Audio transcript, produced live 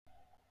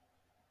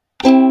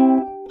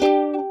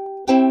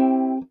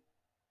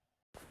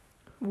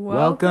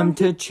Welcome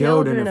to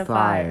Children of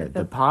Fire,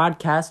 the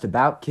podcast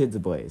about Kids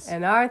Ablaze.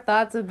 And our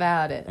thoughts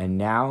about it. And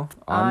now,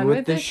 on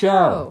with the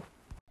show.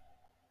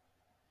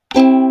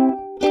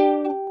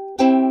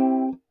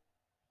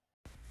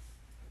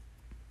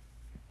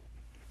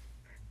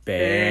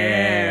 Band.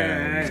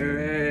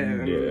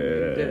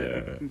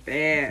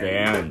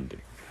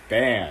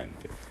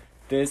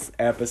 This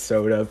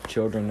episode of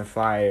Children of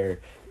Fire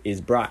is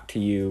brought to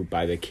you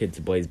by the Kids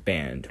Ablaze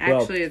Band.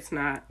 Actually, it's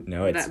not.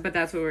 No, it's... but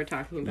that's what we're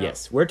talking about.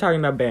 Yes, we're talking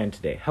about band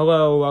today.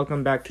 Hello,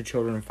 welcome back to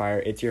Children of Fire.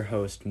 It's your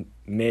host,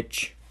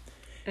 Mitch,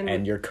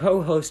 and your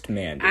co-host,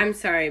 Mandy. I'm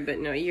sorry, but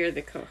no, you're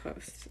the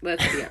co-host.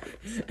 Let's be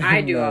honest.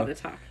 I do all the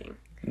talking.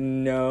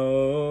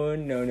 No.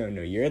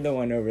 You're the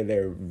one over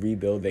there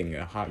rebuilding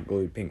a hot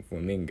glued pink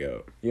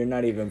flamingo. You're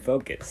not even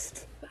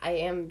focused.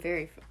 I'm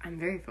very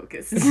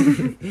focused.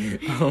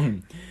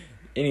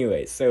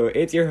 Anyway, so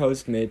it's your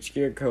host, Mitch,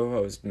 your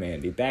co-host,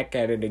 Mandy, back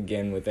at it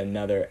again with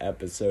another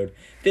episode.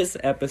 This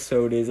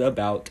episode is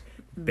about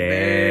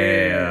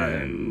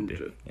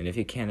band. And if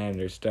you can't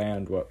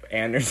understand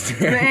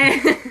If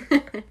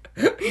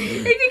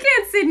you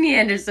can't Sydney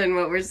Anderson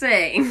what we're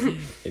saying.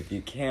 If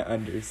you can't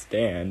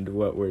understand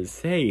what we're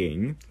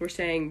saying... We're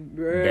saying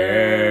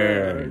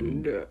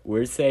band.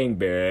 We're saying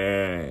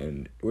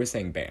band. We're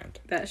saying band.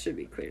 That should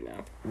be clear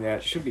now.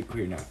 That should be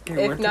clear now.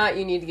 Okay, if not,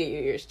 you need to get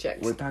your ears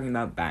checked. We're talking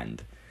about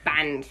band.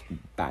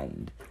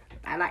 Band.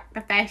 I like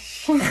the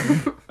fish.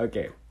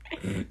 Okay.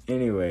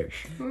 Anyway.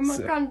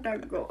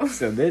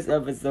 So this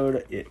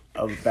episode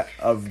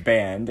of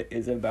band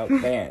is about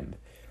band.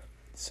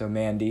 So,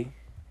 Mandy...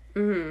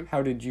 Mm-hmm.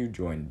 How did you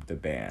join the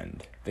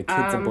band? The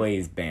Kids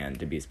Ablaze Band,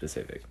 to be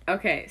specific.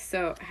 Okay,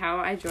 so how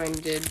I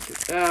joined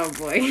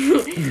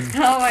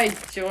how I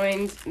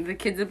joined the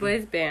Kids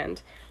Ablaze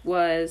Band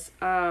was,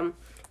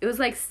 it was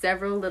like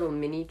several little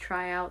mini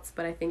tryouts,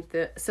 but I think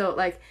it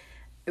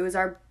was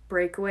our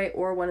breakaway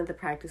or one of the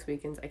practice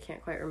weekends, I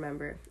can't quite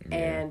remember.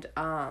 Yeah.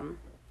 And,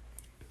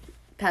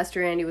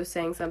 Pastor Andy was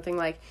saying something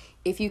like,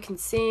 if you can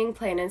sing,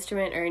 play an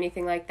instrument, or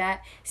anything like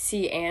that,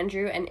 see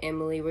Andrew and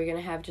Emily. We're going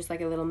to have just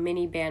like a little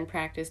mini band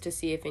practice to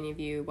see if any of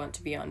you want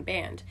to be on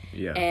band.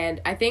 Yeah.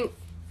 And I think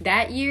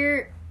that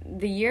year,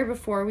 the year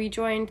before we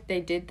joined,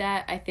 they did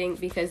that, I think,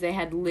 because they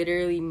had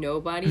literally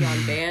nobody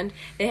on band.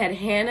 They had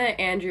Hannah,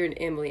 Andrew, and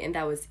Emily, and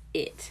that was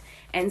it.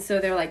 And so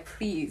they're like,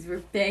 please,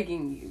 we're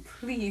begging you,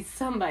 please,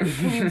 somebody,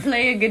 can you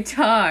play a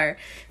guitar?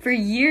 For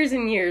years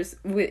and years,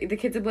 the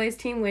Kids Ablaze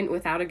team went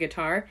without a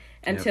guitar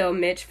until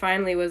Mitch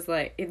finally was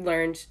like, it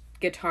learned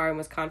guitar and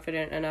was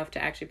confident enough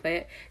to actually play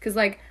it. Because,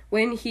 like,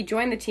 when he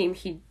joined the team,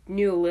 he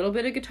knew a little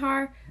bit of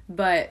guitar,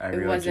 but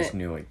it wasn't... just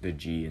knew, like, the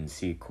G and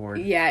C chord.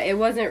 Yeah, it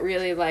wasn't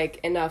really, like,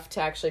 enough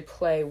to actually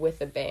play with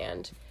a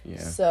band.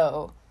 Yeah.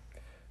 So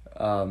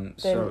how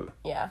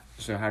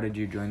did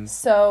you join?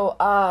 So,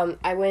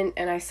 I went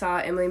and I saw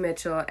Emily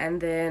Mitchell,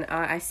 and then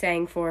I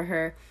sang for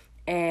her,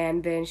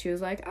 and then she was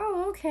like,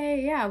 oh,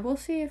 okay, yeah, we'll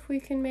see if we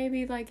can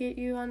maybe, like, get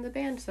you on the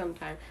band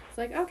sometime. It's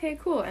like, okay,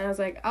 cool. And I was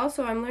like,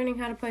 also, I'm learning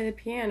how to play the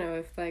piano,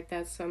 if, like,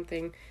 that's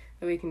something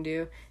that we can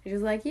do. And she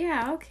was like,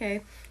 yeah,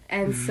 okay.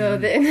 And so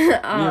then...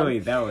 really,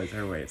 that was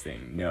her way of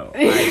saying, no,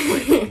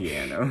 I play the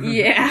piano.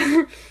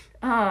 Yeah.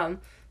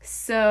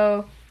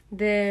 So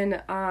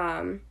then,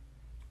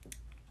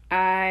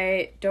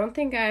 I don't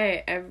think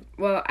I ever...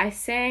 Well, I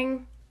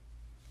sang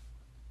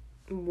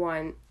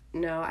one...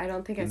 No, I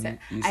don't think I sang...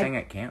 You sang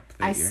at camp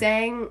that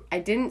year? I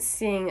didn't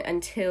sing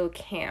until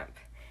camp.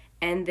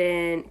 And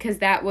then... Because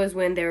that was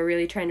when they were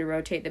really trying to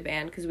rotate the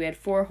band. Because we had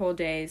 4 whole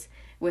days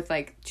with,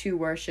 like, 2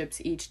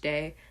 worships each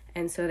day.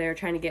 And so they were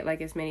trying to get,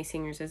 like, as many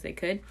singers as they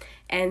could.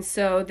 And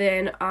so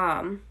then,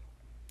 I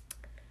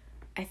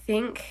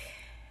think...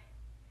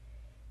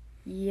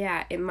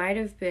 Yeah, it might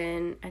have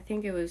been, I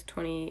think it was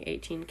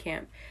 2018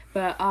 camp.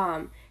 But,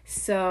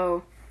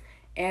 so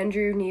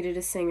Andrew needed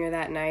a singer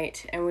that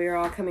night, and we were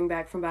all coming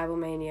back from Bible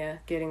Mania,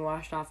 getting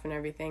washed off and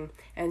everything.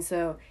 And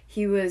so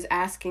he was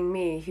asking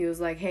me, he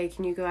was like, hey,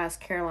 can you go ask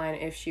Caroline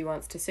if she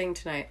wants to sing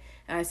tonight?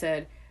 And I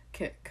said,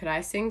 could I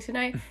sing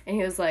tonight? And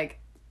he was like,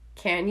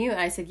 can you? And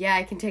I said, yeah,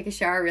 I can take a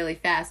shower really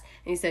fast.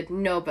 And he said,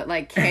 no, but,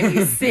 like, can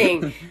you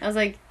sing? I was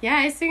like, yeah,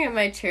 I sing at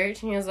my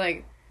church. And he was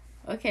like,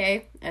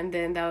 okay. And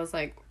then that was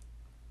like,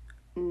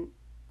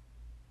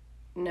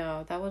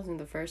 no, that wasn't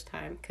the first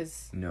time,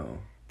 because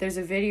there's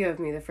a video of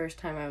me the first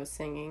time I was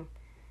singing,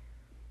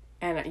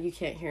 and you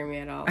can't hear me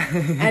at all.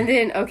 And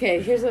then,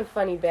 okay, here's a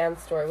funny band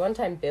story. One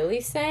time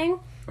Billy sang.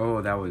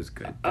 Oh, that was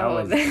good. That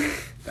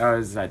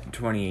was at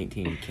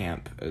 2018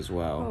 camp as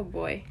well. Oh,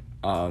 boy.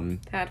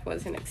 That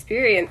was an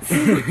experience.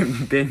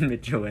 Ben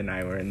Mitchell and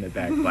I were in the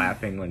back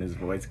laughing when his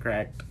voice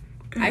cracked.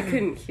 I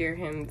couldn't hear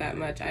him that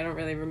much. I don't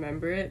really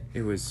remember it.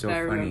 It was so funny.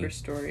 I remember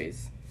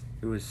stories.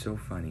 It was so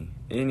funny.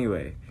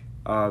 Anyway,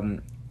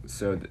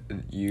 so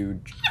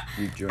you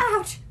joined...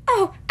 Ouch!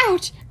 Oh,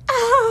 ouch!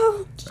 Oh!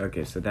 Ouch.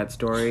 Okay, so that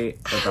story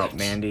about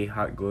Mandy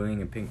hot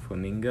gluing a pink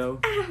flamingo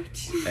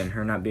Ouch. and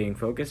her not being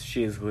focused,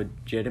 she is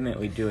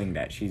legitimately doing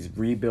that. She's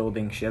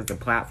rebuilding, she has the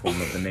platform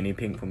of the mini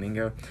pink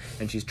flamingo,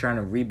 and she's trying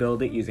to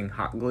rebuild it using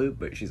hot glue,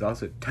 but she's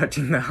also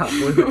touching the hot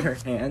glue with her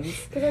hands.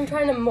 Because I'm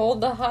trying to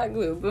mold the hot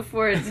glue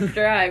before it's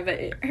dry, but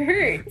it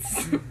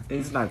hurts.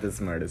 It's not the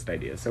smartest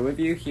idea. So if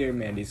you hear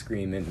Mandy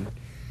scream in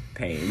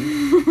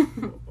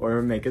pain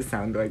or make a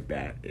sound like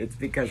that, it's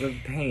because of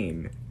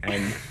pain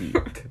and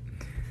heat.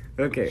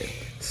 Okay,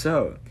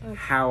 so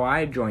how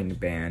I joined the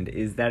band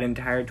is that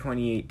entire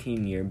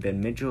 2018 year,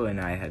 Ben Mitchell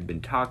and I had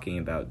been talking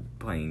about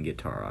playing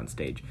guitar on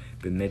stage.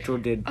 Ben Mitchell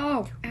did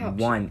ouch.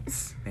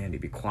 once. Mandy,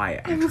 be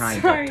quiet. I'm I'm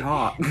trying sorry. to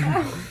talk.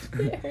 Ouch,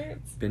 it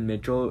hurts. Ben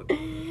Mitchell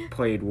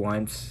played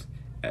once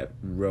at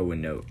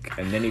Roanoke,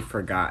 and then he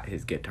forgot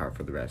his guitar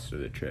for the rest of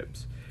the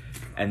trips.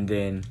 And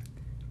then,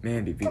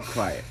 Mandy, be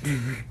quiet.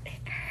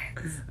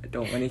 I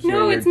don't want to hear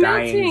No, your it's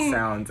dying melting.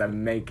 sounds.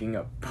 I'm making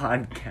a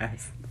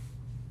podcast.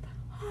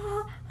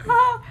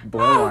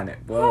 Blow Oh, on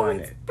it, blow on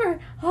it's it.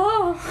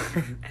 Oh,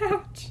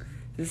 ouch.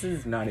 This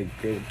is not a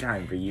good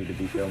time for you to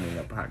be filming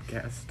a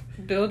podcast.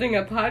 Building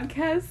a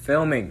podcast?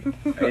 Filming.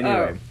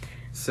 Anyway, Oh.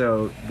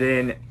 so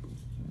then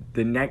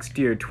the next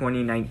year,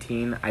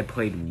 2019, I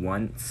played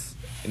once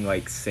in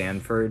like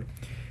Sanford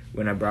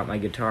when I brought my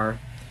guitar.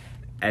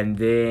 And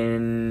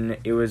then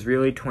it was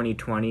really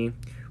 2020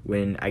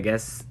 when I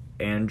guess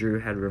Andrew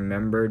had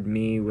remembered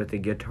me with a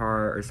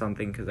guitar or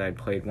something because I had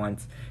played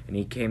once. And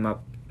he came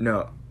up.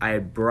 No, I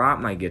had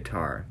brought my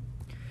guitar.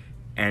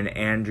 And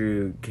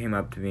Andrew came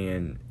up to me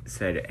and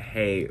said,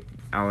 hey,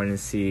 I want to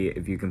see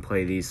if you can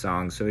play these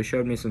songs. So he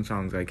showed me some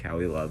songs like How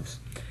He Loves.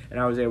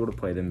 And I was able to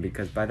play them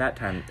because by that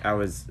time I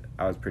was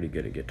pretty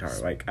good at guitar.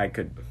 Like I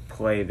could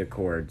play the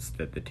chords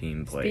that the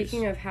team plays.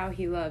 Speaking of How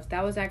He Loves,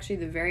 that was actually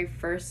the very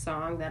first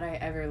song that I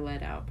ever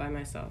let out by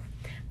myself.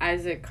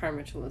 Isaac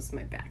Carmichael is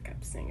my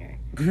backup singer.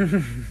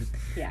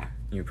 Yeah.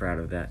 You're proud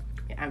of that?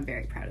 Yeah, I'm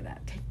very proud of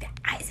that. Take that,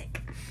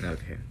 Isaac.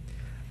 Okay.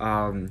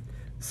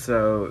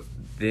 So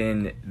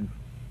then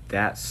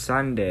that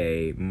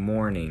Sunday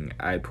morning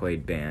I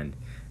played band,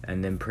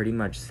 and then pretty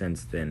much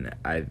since then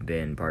I've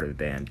been part of the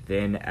band.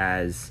 Then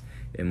as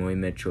Emily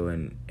Mitchell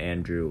and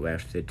Andrew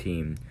left the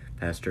team,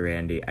 Pastor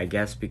Randy, I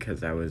guess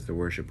because I was the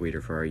worship leader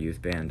for our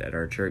youth band at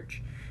our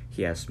church,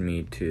 he asked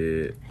me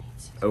to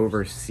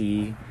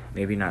oversee,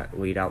 maybe not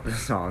lead out the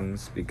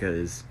songs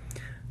because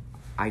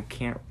I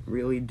can't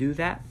really do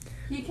that.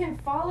 He can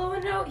follow a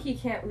note, he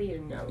can't lead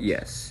a note.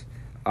 Yes.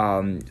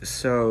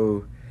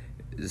 So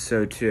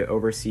to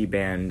oversee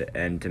band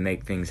and to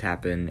make things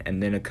happen,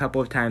 and then a couple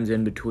of times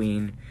in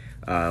between,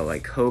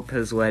 like Hope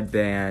has led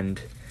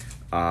band.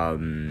 You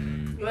want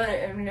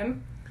an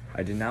M&M?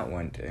 I did not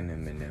want an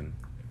M&M.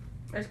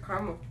 It's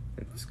caramel.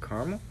 It's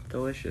caramel?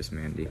 Delicious,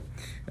 Mandy.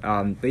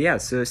 But yeah,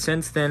 so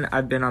since then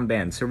I've been on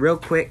band. So real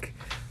quick,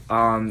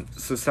 so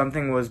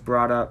something was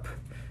brought up,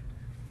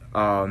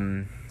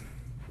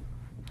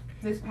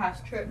 This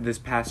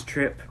past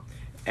trip.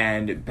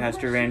 and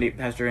Pastor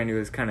Randy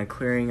was kind of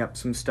clearing up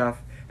some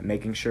stuff and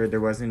making sure there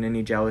wasn't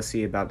any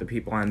jealousy about the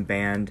people on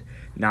band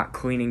not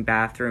cleaning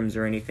bathrooms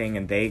or anything,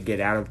 and they get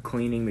out of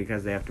cleaning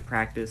because they have to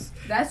practice.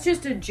 That's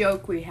just a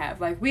joke we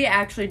have. Like, we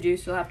actually do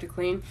still have to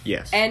clean.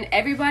 Yes. And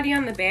everybody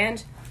on the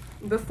band,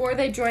 before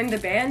they joined the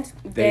band,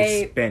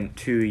 They spent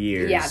 2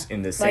 years Yeah,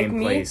 in the like same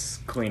me. place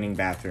cleaning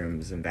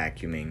bathrooms and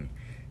vacuuming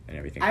and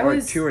everything. I Or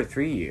was- 2 or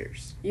 3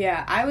 years.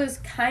 Yeah, I was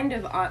kind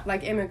of on,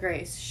 like Emma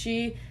Grace.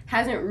 She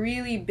hasn't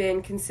really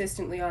been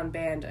consistently on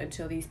band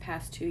until these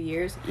past 2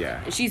 years.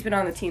 Yeah. And she's been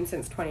on the team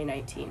since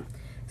 2019.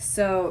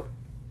 So,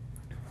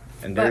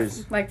 And but,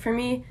 there's like, for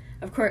me,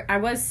 of course, I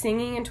was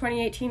singing in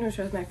 2018, which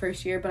was my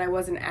first year, but I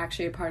wasn't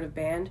actually a part of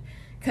band.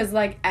 Because,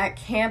 like, at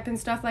camp and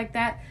stuff like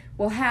that,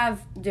 we'll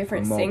have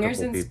different singers.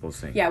 multiple And people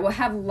sing. Yeah, we'll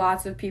have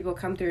lots of people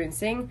come through and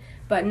sing,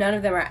 but none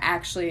of them are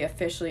actually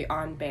officially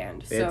on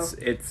band. So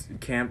It's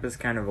camp is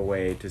kind of a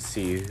way to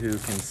see who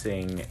can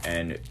sing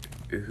and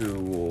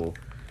who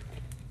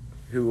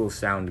will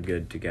sound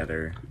good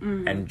together.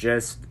 Mm-hmm. And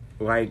just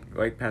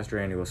like Pastor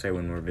Andy will say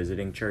when we're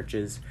visiting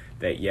churches,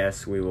 that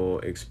yes, we will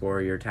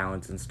explore your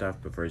talents and stuff,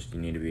 but first you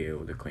need to be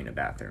able to clean a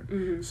bathroom.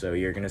 Mm-hmm. So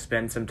you're going to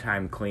spend some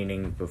time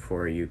cleaning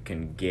before you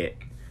can get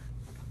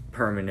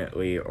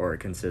permanently or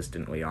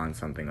consistently on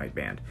something like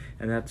band.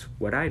 And that's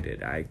what I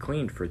did. I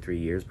cleaned for 3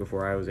 years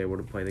before I was able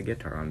to play the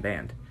guitar on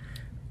band.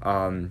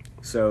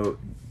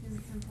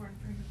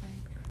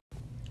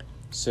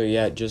 So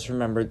yeah, just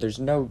remember there's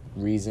no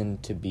reason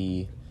to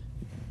be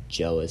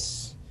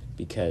jealous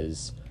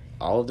because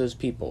all of those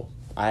people,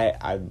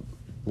 I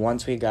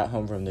once we got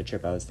home from the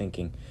trip, I was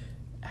thinking,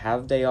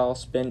 have they all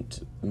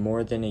spent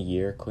more than a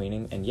year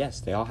cleaning? And yes,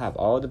 they all have.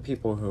 All of the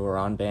people who are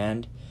on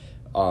band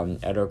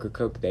at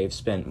Ocracoke, they've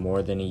spent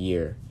more than a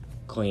year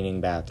cleaning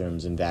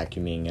bathrooms and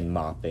vacuuming and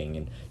mopping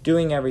and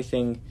doing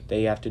everything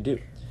they have to do.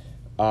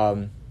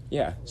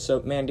 Yeah,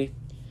 so Mandy,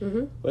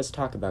 let's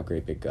talk about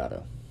Great Big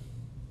Gato.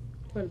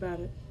 what about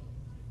it?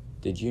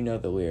 Did you know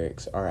the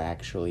lyrics are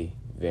actually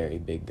very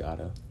big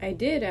gato. I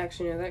did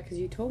actually know that because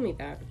you told me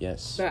that.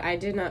 Yes. But I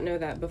did not know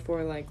that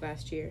before, like,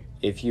 last year.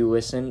 If you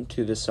listen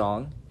to the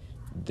song,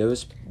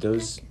 those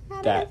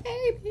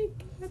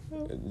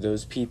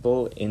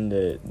people in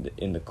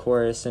the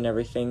chorus and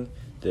everything,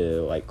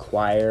 the like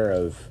choir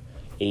of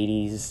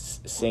 80s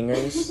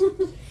singers,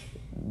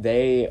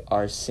 they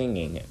are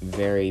singing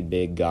very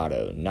big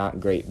gato, not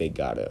great big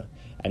gato.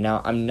 And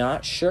now I'm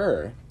not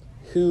sure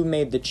who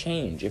made the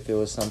change. If it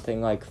was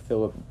someone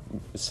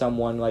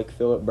like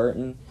Philip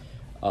Burton,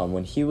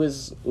 when he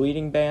was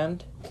leading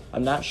band,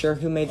 I'm not sure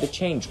who made the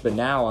change. But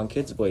now on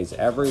Kids Blaze,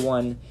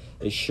 everyone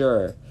is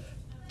sure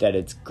that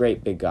it's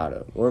great big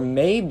gato. Or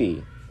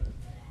maybe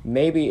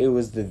it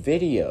was the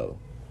video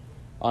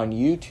on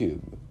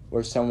YouTube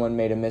where someone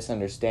made a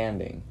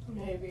misunderstanding.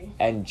 Maybe.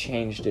 And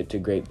changed it to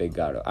great big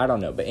gato. I don't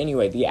know. But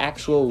anyway, the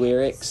actual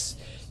lyrics,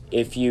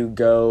 if you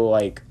go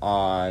like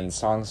on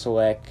Song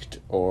Select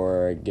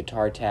or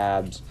Guitar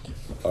Tabs,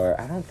 or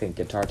I don't think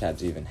Guitar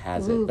Tabs even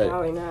has it, but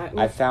probably not.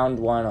 I found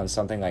one on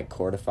something like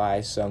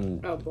Chordify,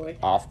 some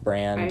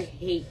off-brand. I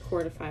hate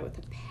Chordify with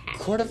a passion.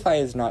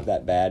 Chordify is not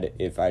that bad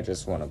if I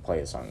just want to play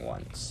a song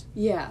once.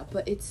 Yeah,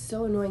 but it's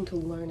so annoying to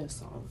learn a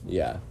song.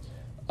 Yeah.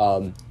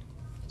 What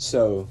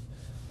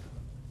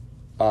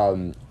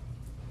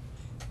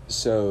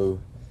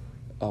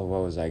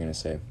was I gonna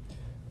say?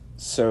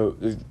 So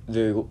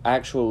the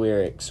actual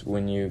lyrics,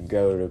 when you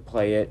go to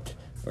play it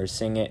or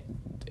sing it,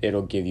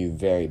 it'll give you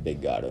very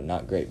big gato,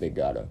 not great big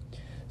gato.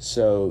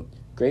 So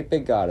great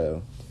big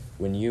gato,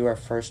 when you are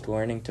first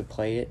learning to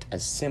play it,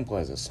 as simple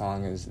as a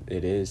song as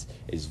it is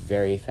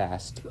very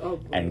fast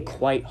and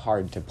quite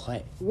hard to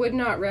play. Would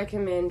not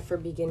recommend for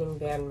beginning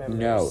band members.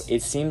 No,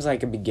 it seems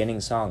like a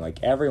beginning song.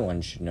 Like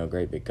everyone should know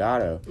great big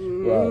gato.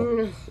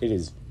 Well, it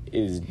is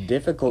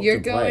difficult to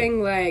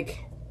play.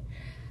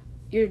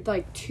 You're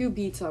like 2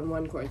 beats on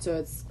one chord, so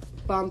it's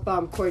bump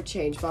bump chord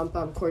change, bump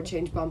bump chord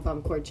change, bump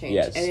bump chord change.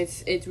 Yes. And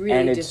it's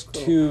really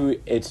difficult.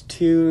 It's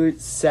two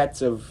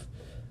sets of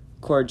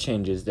chord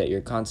changes that you're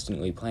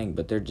constantly playing,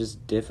 but they're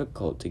just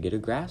difficult to get a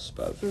grasp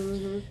of.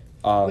 Mm-hmm.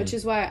 Which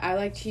is why I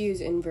like to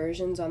use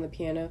inversions on the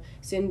piano.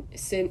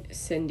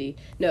 Sydney,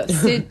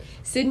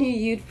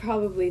 you'd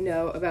probably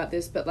know about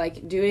this, but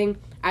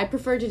I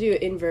prefer to do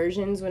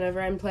inversions whenever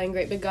I'm playing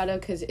Great Big Gato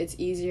because it's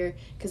easier,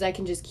 because I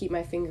can just keep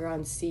my finger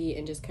on C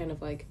and just kind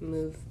of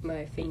move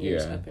my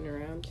fingers up and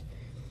around.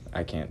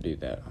 I can't do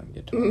that on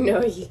guitar.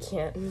 No, you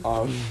can't.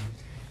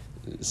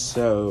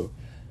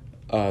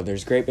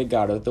 There's Great Big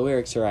Gato. The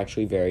lyrics are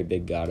actually very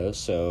big gato,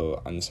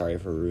 so I'm sorry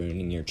for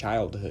ruining your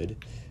childhood.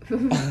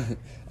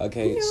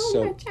 Okay,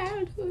 my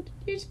childhood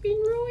has been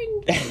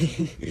ruined.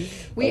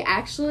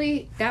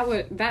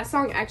 That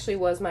song actually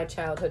was my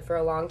childhood for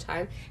a long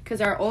time,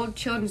 because our old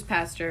children's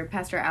pastor,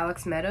 Pastor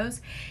Alex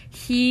Meadows,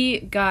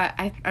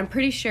 I'm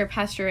pretty sure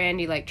Pastor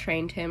Randy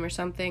trained him or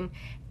something,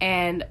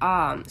 and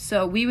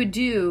so we would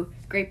do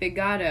Great Big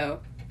Gato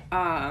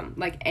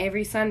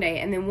every Sunday,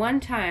 and then one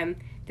time,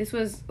 this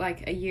was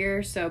a year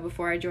or so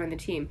before I joined the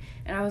team,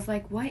 and I was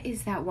like, what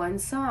is that one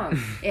song?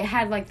 It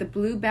had the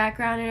blue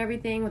background and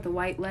everything with the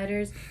white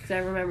letters, because I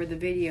remember the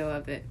video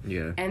of it.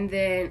 Yeah. And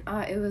then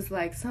it was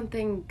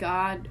something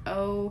God,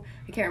 I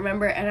can't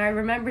remember, and I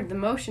remembered the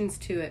motions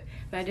to it,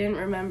 but I didn't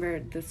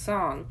remember the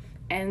song.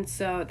 And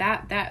so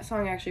that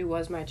song actually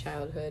was my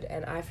childhood,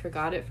 and I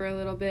forgot it for a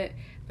little bit,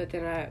 but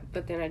then I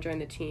joined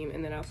the team,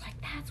 and then I was like,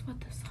 that's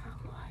what the song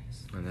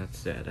was. And that's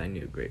sad. I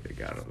knew Great Big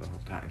Gato the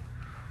whole time.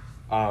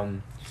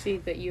 See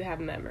that you have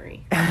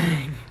memory.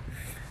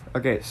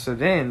 Okay, so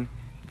then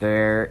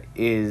there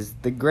is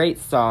the great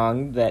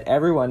song that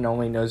everyone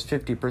only knows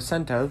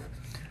 50% of,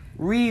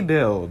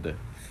 Rebuild.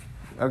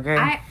 Okay?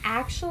 I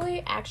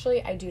actually, I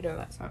do know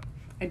that song.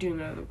 I do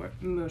know the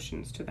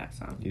motions to that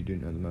song. You do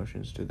know the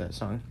motions to that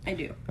song? I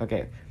do.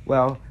 Okay,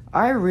 well,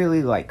 I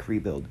really like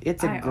Rebuild.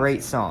 It's a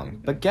great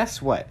song. But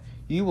guess what?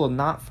 You will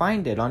not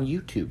find it on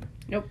YouTube.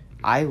 Nope.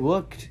 I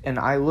looked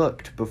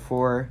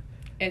before...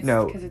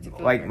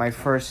 my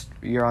first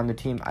year on the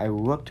team, I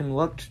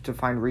looked to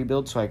find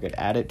Rebuild so I could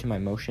add it to my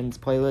Motions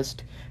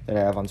playlist that I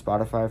have on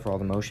Spotify for all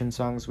the Motion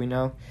songs we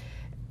know,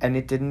 and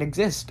it didn't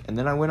exist. And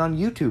then I went on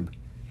YouTube.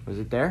 Was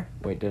it there?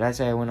 Wait, did I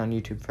say I went on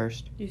YouTube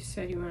first? You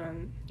said you went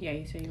on... Yeah,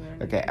 you said you went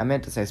on Okay, YouTube. I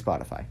meant to say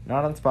Spotify.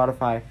 Not on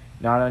Spotify,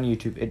 not on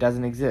YouTube. It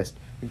doesn't exist.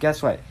 But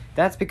guess what?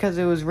 That's because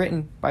it was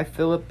written by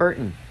Philip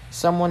Burton,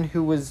 someone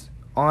who was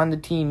on the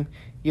team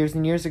years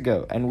and years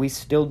ago, and we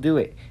still do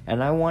it,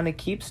 and I want to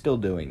keep still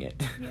doing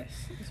it. Yes,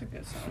 it's a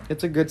good song.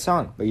 It's a good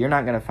song, but you're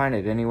not going to find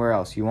it anywhere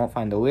else. You won't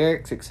find the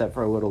lyrics except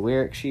for a little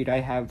lyric sheet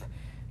I have,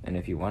 and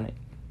if you want it,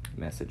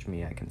 message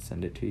me. I can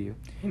send it to you.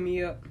 Hit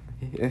me up.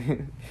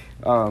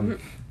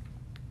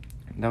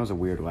 That was a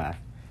weird laugh.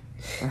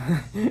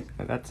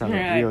 That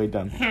sounded really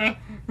dumb.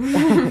 We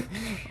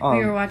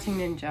were watching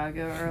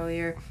Ninjago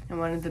earlier, and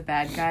one of the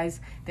bad guys,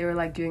 they were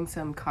doing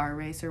some car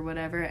race or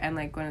whatever, and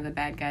one of the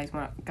bad guys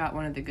got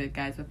one of the good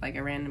guys with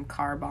a random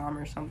car bomb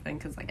or something,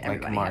 because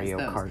everybody Mario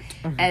has those.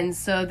 Kart. And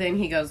so then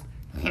he goes,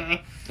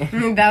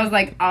 that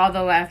was all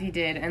the laugh he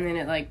did, and then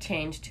it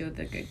changed to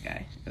the good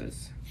guy. It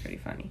was pretty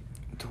funny.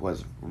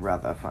 was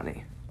rather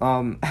funny.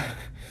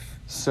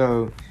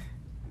 So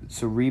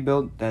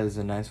Rebuild, that is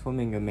a nice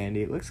flamingo,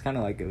 Mandy. It looks kind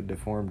of like a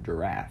deformed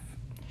giraffe.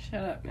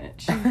 Shut up,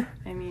 Mitch.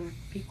 I mean,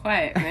 be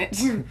quiet,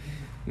 Mitch.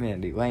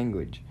 Mandy,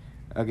 language.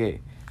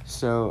 Okay,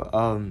 so,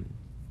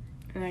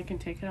 And I can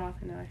take it off,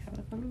 and now I have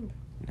a flamingo.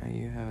 now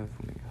you have a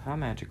flamingo. How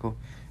magical.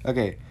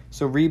 Okay,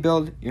 so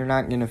Rebuild, you're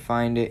not going to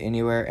find it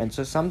anywhere. And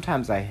so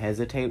sometimes I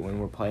hesitate when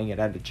we're playing it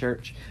at a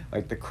church.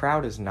 Like, the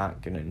crowd is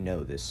not going to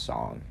know this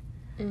song.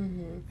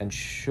 Mm-hmm. And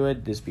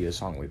should this be a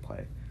song we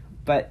play?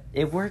 But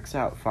it works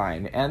out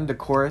fine. And the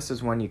chorus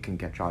is one you can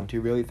catch on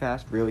to really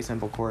fast. Really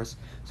simple chorus.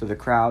 So the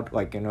crowd,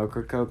 like in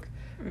Ocracoke,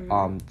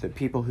 the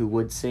people who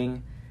would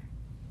sing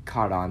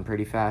caught on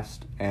pretty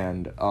fast.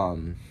 And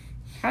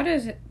How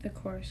does the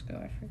chorus go?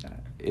 I forgot.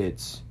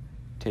 it's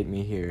take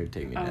me here,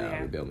 take me now,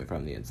 yeah. rebuild me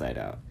from the inside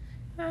out.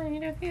 I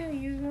need to feel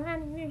you, I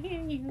need to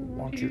hear you.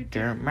 Won't you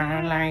turn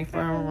my life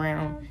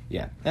around?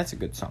 Yeah, that's a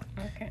good song.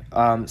 Okay.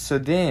 So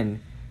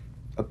then,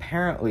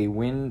 apparently,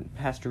 when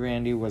Pastor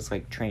Randy was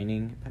like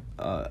training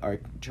our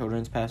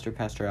children's pastor,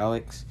 Pastor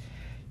Alex,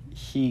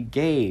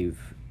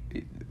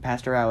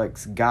 Pastor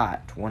Alex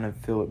got one of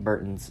Philip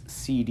Burton's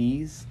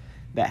CDs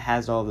that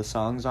has all the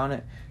songs on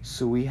it.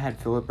 So we had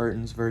Philip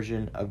Burton's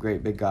version of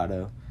Great Big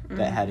Goddo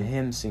that had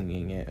him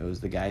singing it. It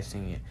was the guy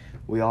singing it.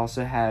 We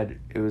also had,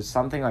 it was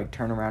something like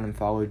Turn Around and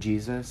Follow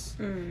Jesus.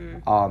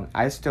 Mm-hmm.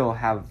 I still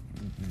have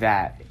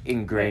that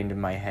ingrained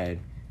in my head.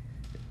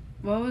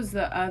 What was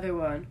the other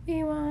one?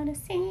 We want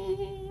to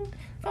sing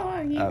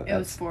for you. It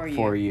was For You.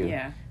 For You.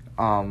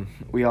 Yeah.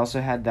 We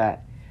also had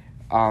that.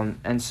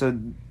 And so,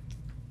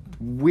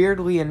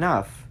 weirdly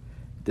enough,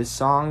 the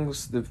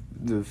songs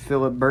the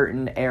Philip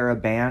Burton era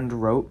band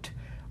wrote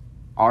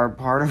are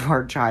part of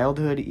our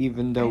childhood,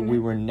 even though we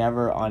were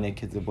never on a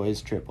Kids and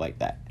Boys trip like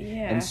that.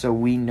 Yeah. And so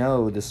we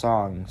know the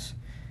songs.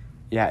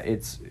 Yeah,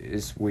 it's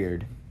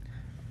weird.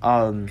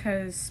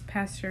 Because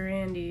Pastor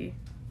Randy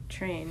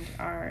trained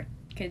our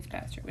kids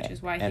pastor, which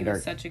is why he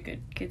was such a good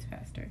kids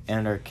pastor.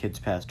 And our kids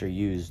pastor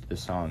used the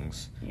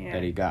songs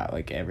that he got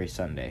like every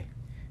Sunday.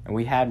 And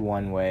we had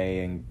One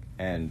Way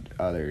and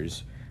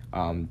others,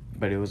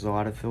 but it was a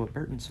lot of Philip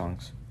Burton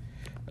songs.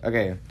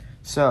 Okay,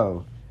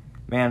 so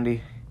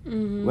Mandy,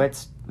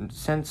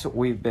 since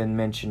we've been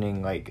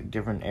mentioning like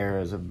different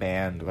eras of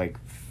band,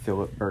 like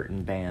Philip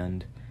Burton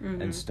band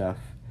and stuff,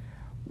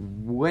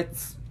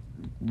 let's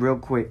real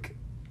quick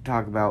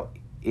talk about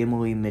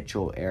Emily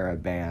Mitchell era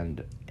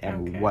band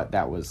and what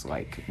that was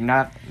like.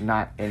 Not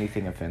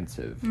anything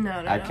offensive.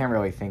 No. I can't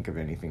really think of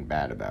anything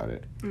bad about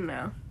it.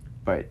 No.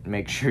 But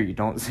make sure you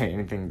don't say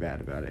anything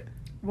bad about it.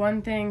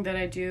 One thing that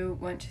I do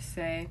want to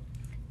say,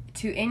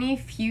 to any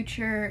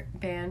future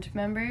band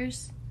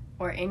members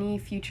or any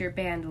future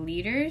band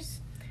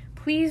leaders,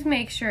 please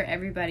make sure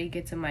everybody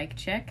gets a mic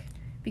check,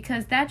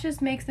 because that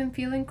just makes them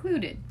feel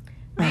included.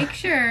 Make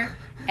sure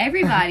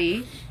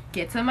everybody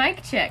gets a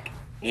mic check.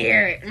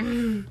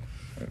 Here.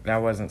 That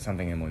wasn't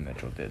something Emily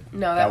Mitchell did.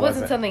 No, that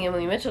wasn't something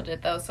Emily Mitchell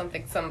did. That was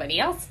something somebody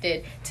else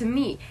did to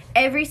me.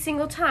 Every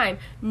single time.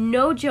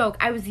 No joke.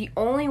 I was the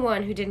only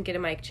one who didn't get a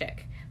mic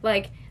check.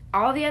 Like,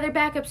 all the other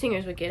backup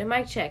singers would get a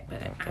mic check,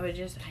 but I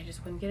just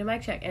wouldn't get a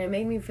mic check. And it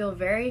made me feel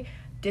very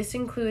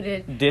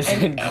disincluded.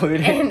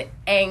 And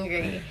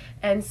angry.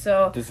 And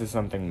so... This is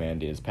something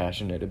Mandy is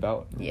passionate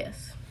about.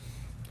 Yes.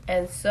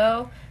 And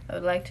so, I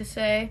would like to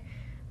say,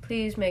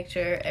 please make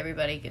sure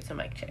everybody gets a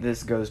mic check.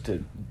 This goes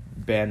to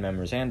band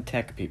members and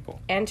tech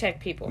people.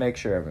 Make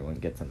sure everyone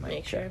gets a mic check.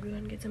 Make sure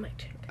everyone gets a mic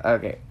check.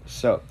 Okay,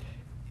 so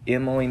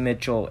Emily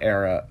Mitchell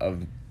era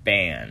of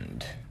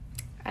band.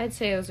 I'd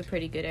say it was a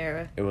pretty good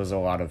era. It was a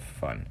lot of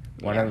fun.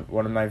 One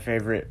of my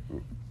favorite,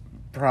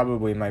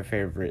 probably my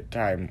favorite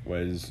time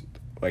was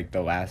like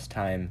the last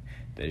time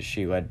that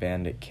she led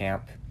band at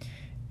camp,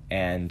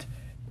 and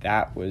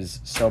that was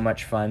so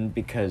much fun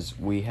because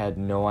we had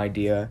no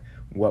idea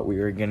what we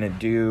were gonna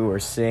do or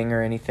sing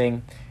or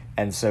anything.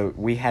 And so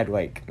we had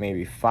like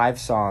maybe 5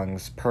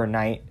 songs per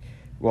night.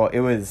 Well, it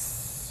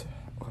was,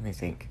 let me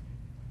think.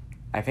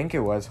 I think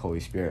it was Holy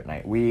Spirit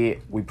night. We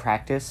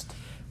practiced,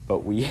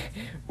 but we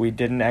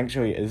didn't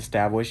actually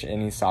establish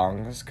any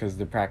songs because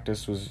the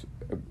practice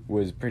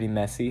was pretty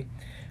messy.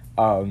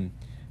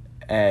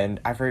 And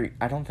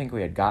I don't think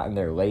we had gotten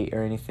there late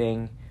or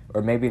anything.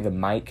 Or maybe the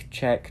mic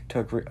check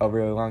took a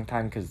really long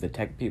time because the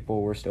tech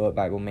people were still at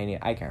Bible Mania.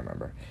 I can't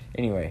remember.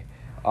 Anyway.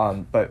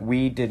 But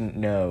we didn't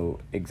know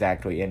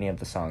exactly any of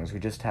the songs. We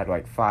just had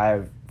like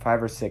five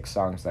or 6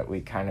 songs that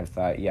we kind of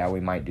thought, yeah, we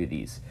might do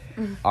these.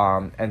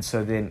 And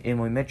so then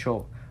Emily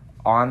Mitchell,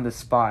 on the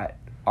spot,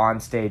 on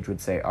stage,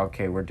 would say,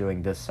 okay, we're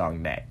doing this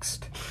song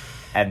next.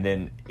 And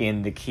then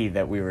in the key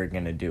that we were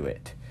going to do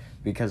it.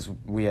 Because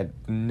we had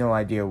no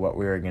idea what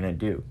we were going to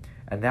do.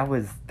 And that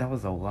was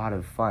a lot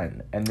of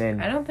fun. And then...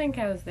 I don't think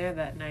I was there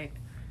that night.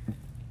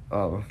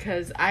 Oh.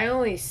 Because I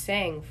only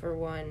sang for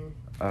one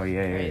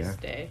praise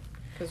day.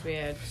 Because we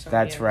had so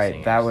That's many right.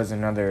 singers. That was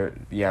another...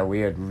 Yeah, we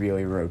had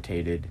really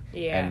rotated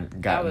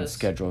and gotten was...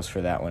 schedules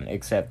for that one.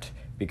 Except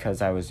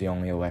because I was the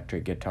only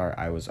electric guitar,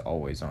 I was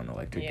always on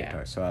electric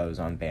guitar. So I was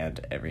on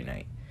band every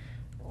night.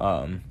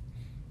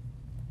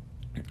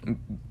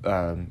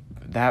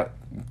 that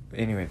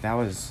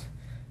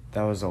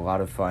was a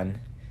lot of fun.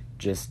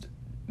 Just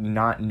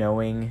not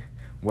knowing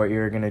what you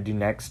were gonna do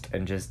next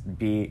and just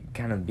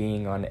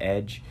being on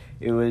edge.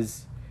 It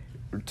was,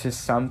 to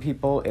some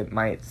people, it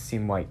might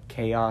seem like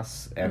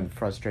chaos and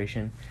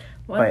frustration.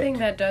 One thing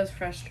that does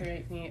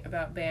frustrate me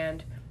about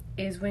band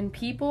is when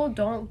people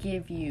don't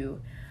give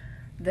you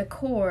the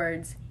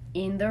chords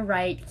in the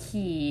right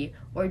key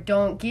or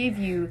don't give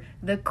you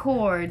the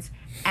chords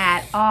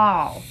at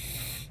all.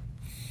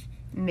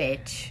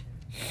 Mitch.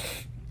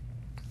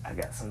 I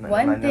got something in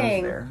One my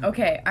thing, nose there.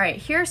 okay, all right,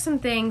 here are some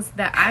things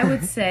that I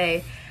would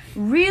say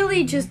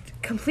really just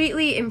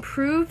completely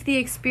improve the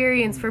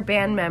experience for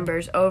band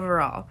members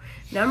overall.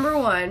 Number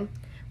one,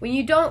 when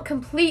you don't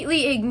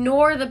completely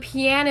ignore the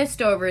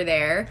pianist over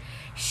there,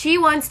 she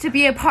wants to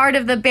be a part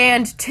of the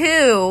band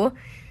too.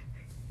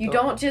 You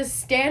don't just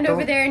stand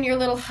over there in your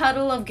little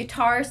huddle of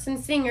guitarists and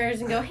singers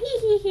and go,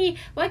 hee,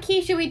 what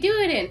key should we do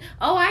it in?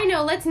 Oh, I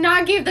know, let's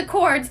not give the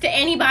chords to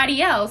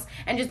anybody else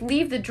and just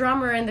leave the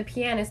drummer and the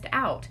pianist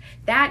out.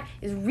 That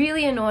is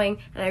really annoying,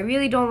 and I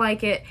really don't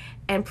like it,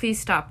 and please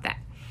stop that.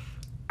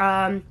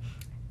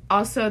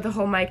 Also, the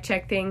whole mic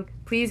check thing,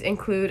 please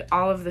include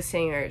all of the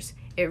singers.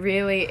 It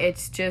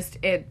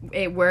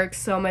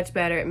works so much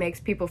better. It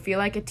makes people feel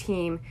like a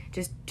team.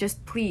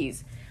 Just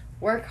please,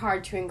 work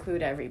hard to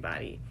include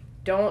everybody.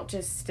 Don't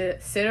just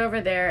sit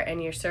over there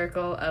in your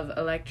circle of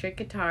electric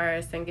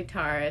guitarists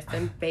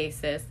and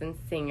bassists and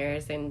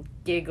singers and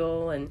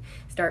giggle and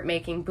start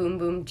making Boom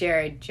Boom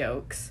Jared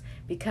jokes,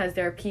 because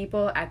there are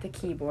people at the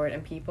keyboard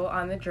and people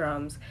on the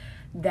drums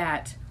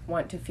that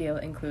want to feel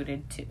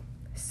included too.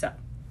 So.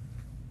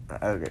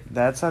 Okay,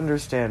 that's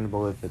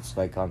understandable if it's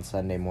like on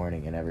Sunday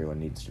morning and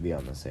everyone needs to be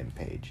on the same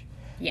page.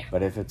 Yeah.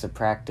 But if it's a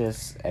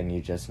practice and you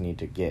just need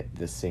to get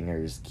the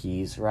singer's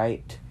keys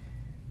right,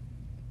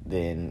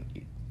 then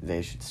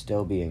they should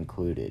still be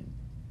included,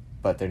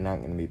 but they're not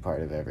going to be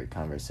part of every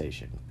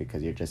conversation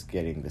because you're just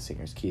getting the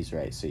singer's keys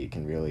right so you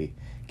can really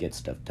get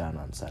stuff done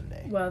on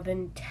Sunday. Well,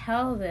 then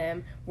tell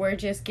them we're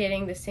just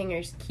getting the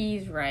singer's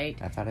keys right.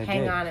 I thought I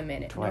Hang did. on a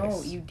minute. Twice.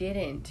 No, you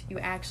didn't. You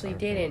actually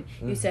Okay. didn't.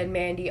 Mm-hmm. You said,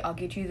 Mandy, I'll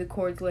get you the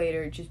chords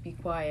later. Just be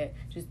quiet.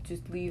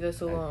 Just leave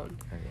us alone.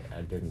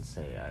 I didn't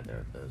say either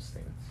of those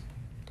things.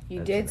 You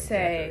That's did an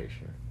say,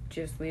 exaggeration.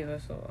 just leave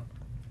us alone.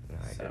 No,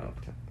 I So.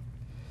 didn't.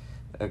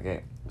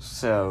 Okay,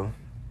 so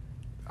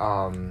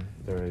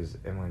there was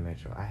Emily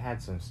Mitchell. I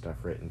had some stuff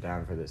written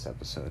down for this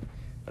episode,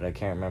 but I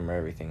can't remember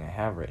everything I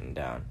have written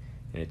down,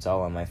 and it's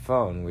all on my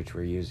phone, which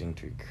we're using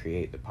to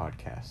create the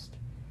podcast.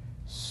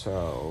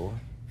 So,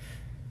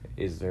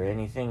 is there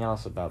anything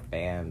else about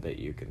band that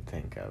you can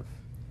think of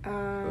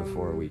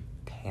before we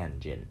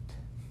tangent?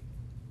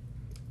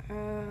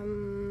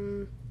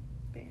 Band.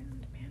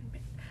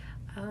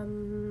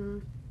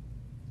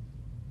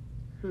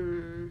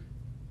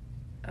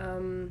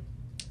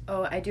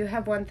 Oh, I do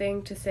have one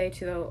thing to say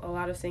to a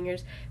lot of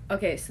singers.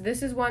 Okay, so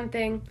this is one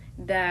thing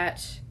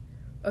that...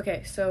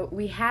 Okay, so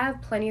we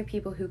have plenty of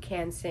people who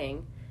can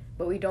sing,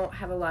 but we don't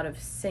have a lot of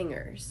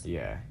singers.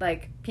 Yeah.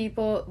 Like,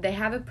 people, they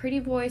have a pretty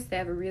voice, they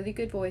have a really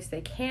good voice,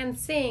 they can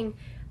sing,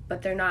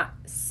 but they're not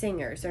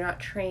singers. They're not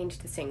trained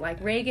to sing. Like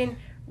Reagan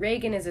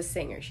is a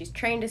singer. She's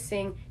trained to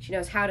sing, she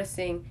knows how to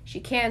sing, she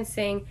can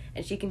sing,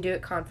 and she can do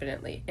it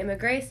confidently. Emma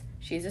Grace,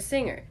 she's a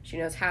singer. She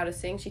knows how to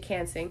sing, she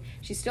can sing.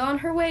 She's still on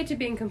her way to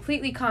being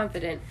completely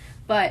confident,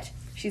 but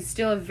she's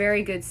still a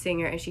very good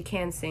singer, and she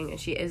can sing, and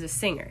she is a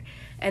singer.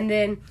 And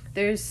then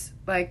there's,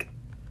 I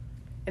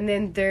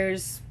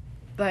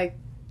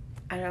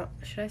don't,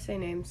 should I say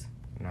names?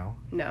 No?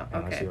 No, okay.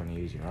 Unless you want to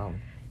use your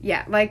own.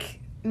 Yeah, like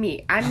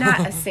me. I'm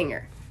not a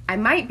singer. I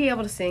might be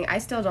able to sing. I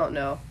still don't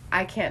know.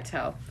 I can't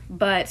tell.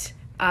 But,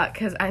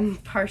 because I'm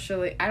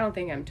partially, I don't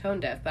think I'm tone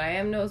deaf, but I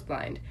am nose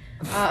blind.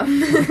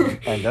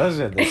 And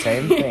those are the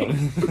same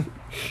thing.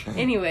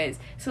 Anyways,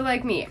 so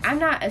like me, I'm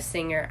not a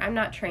singer. I'm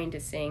not trained to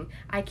sing.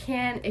 I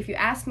can, if you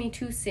ask me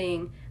to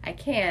sing, I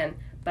can,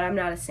 but I'm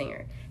not a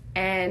singer.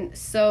 And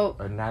so...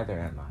 Or neither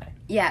am I.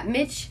 Yeah,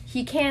 Mitch,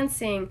 he can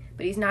sing,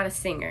 but he's not a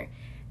singer.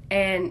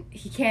 And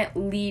he can't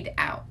lead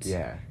out.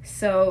 Yeah.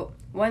 So,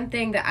 one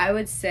thing that I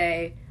would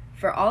say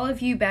for all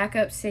of you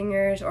backup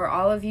singers or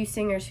all of you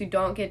singers who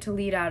don't get to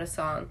lead out a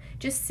song,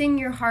 just sing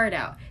your heart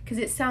out. Because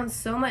it sounds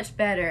so much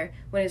better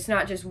when it's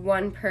not just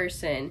one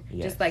person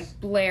just like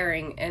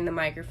blaring in the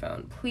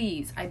microphone.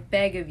 Please, I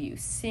beg of you,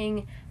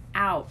 sing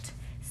out.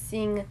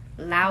 Sing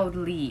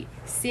loudly.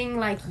 Sing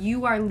like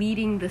you are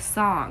leading the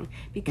song.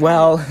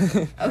 Because,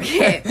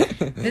 okay,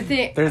 the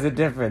thing... There's a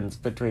difference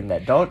between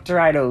that. Don't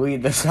try to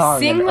lead the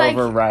song and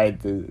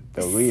override the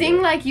leader.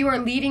 Sing like you are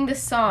leading the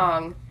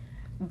song,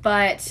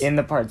 but... In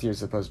the parts you're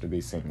supposed to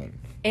be singing.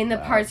 In the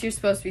parts you're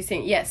supposed to be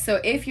singing. Yes, so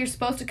if you're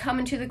supposed to come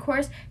into the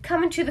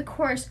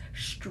chorus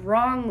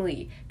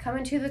strongly. come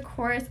into the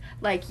chorus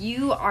like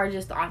you are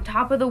just on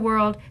top of the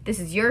world. This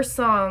is your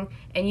song,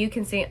 and you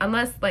can sing.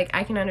 Unless, like,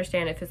 I can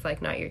understand if it's,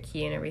 like, not your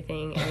key and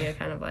everything, and you're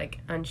kind of, like,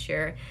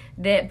 unsure.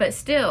 But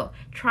still,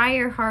 try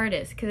your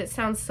hardest, because it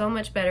sounds so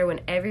much better when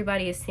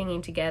everybody is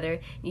singing together.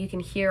 You can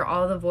hear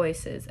all the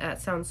voices.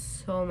 That sounds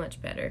so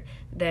much better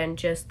than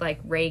just, like,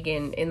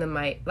 Reagan in the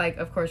mic. Like,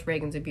 of course,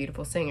 Reagan's a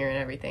beautiful singer and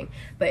everything,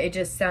 but it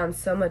just sounds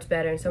so much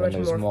better and so when much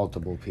more. There's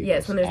multiple people.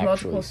 Yes, when there's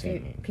multiple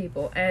singing.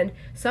 people. And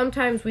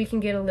sometimes we can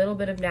get a little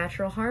bit of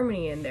natural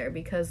harmony in there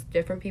because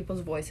different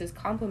people's voices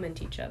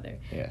complement each other.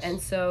 Yes. And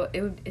so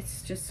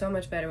it's just so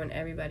much better when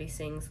everybody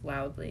sings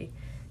loudly.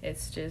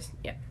 It's just,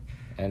 yeah.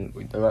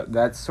 And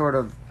that's sort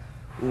of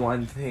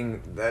one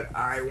thing that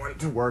I want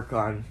to work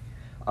on.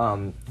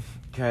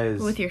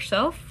 Because... With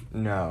yourself?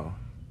 No.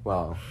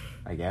 Well,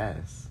 I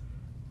guess.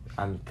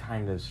 I'm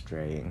kind of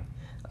straying.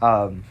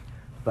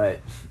 But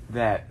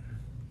that...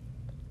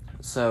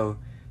 So,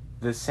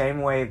 the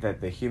same way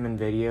that the human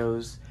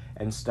videos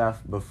and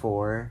stuff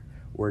before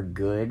were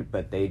good,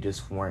 but they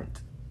just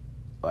weren't,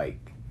 like,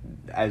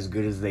 as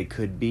good as they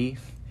could be.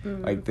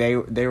 Mm-hmm. Like, they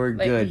were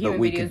like good, but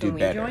we could do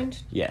better.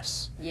 Joined?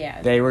 Yes.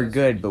 Yeah. They were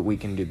good, but we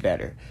can do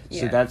better.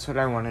 Yeah. So that's what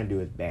I want to do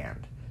with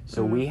band.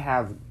 So we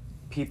have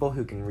people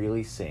who can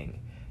really sing,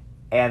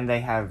 and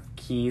they have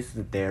keys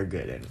that they're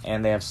good in,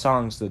 and they have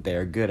songs that they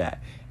are good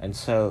at. And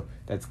so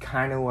that's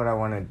kind of what I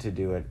wanted to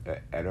do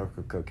at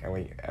Ocracoke, and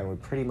we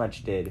pretty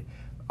much did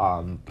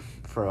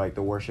for, like,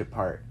 the worship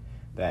part,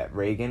 that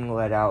Reagan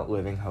led out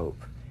Living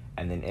Hope,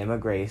 and then Emma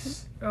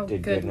Grace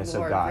did Goodness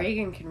Lord. of God.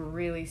 Reagan can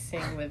really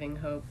sing Living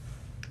Hope.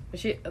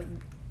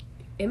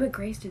 Emma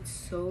Grace did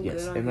so good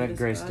on Emma Goodness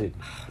Grace of God.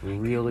 did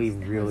really,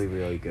 really,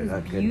 really good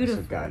on Goodness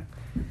of God.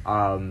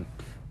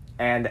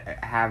 And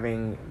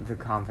having the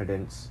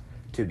confidence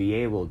to be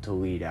able to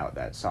lead out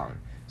that song.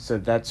 So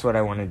that's what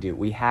I want to do.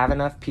 We have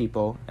enough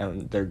people,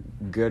 and they're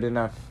good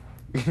enough.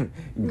 Good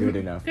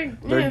enough.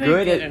 They're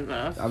good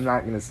enough. I'm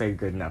not going to say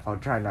good enough. I'll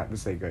try not to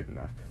say good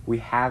enough. We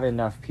have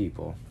enough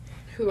people.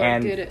 Who are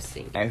good at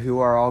singing. And who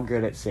are all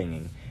good at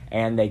singing.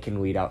 And they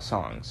can lead out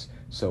songs.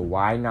 So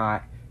why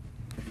not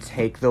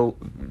take the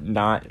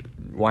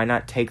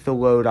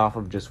load off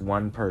of just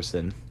one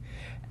person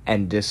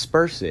and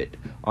disperse it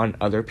on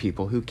other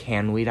people who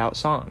can lead out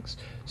songs?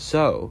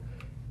 So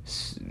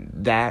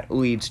that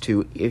leads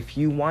to, if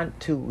you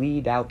want to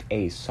lead out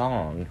a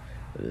song,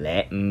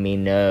 let me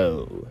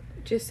know.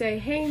 Just say,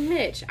 hey,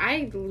 Mitch,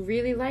 I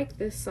really like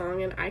this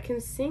song and I can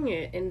sing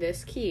it in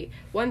this key.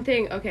 One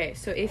thing, okay,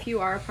 so if you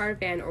are a part of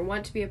band or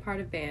want to be a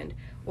part of band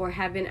or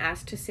have been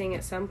asked to sing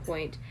at some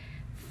point,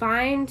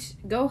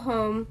 go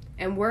home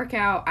and work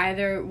out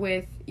either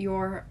with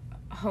your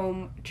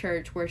home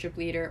church worship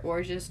leader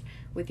or just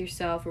with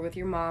yourself or with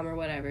your mom or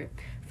whatever.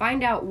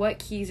 Find out what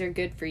keys are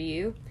good for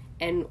you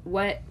and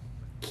what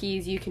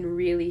keys you can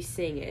really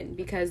sing in,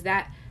 because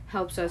that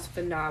helps us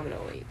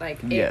phenomenally. Like,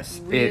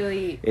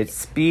 it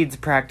speeds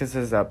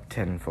practices up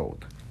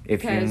tenfold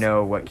if you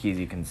know what keys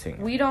you can sing.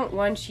 We don't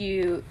want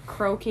you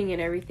croaking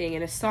and everything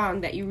in a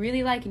song that you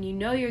really like and you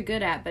know you're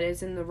good at, but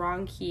it's in the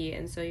wrong key,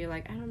 and so you're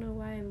like, I don't know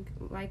why I'm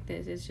like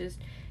this.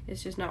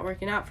 It's just not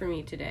working out for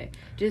me today.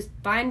 Just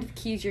find the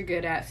keys you're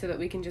good at so that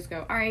we can just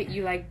go, all right,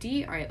 you like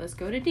D? All right, let's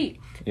go to D.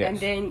 Yes. And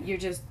then you're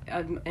just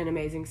an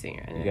amazing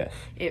singer. And yes.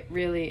 It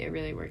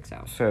really works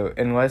out. So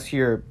unless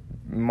your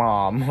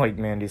mom, like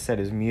Mandy said,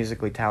 is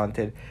musically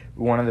talented,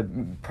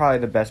 probably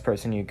the best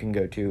person you can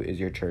go to is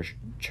your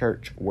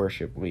church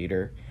worship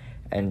leader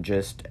and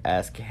just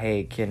ask,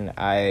 hey, can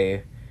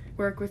I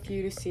work with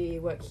you to see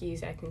what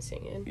keys I can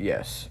sing in?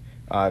 Yes.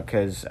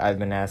 Because I've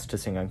been asked to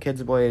sing on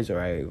Kids Boys,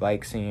 or I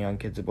like singing on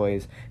Kids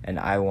Boys, and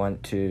I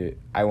want to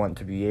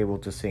be able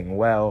to sing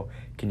well.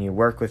 Can you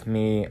work with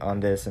me on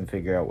this and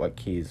figure out what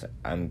keys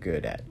I'm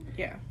good at?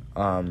 Yeah.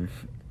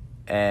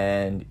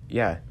 And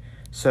yeah.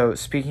 So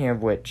speaking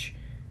of which,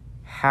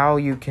 how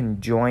you can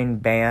join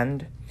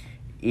band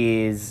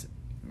is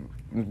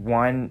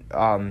one.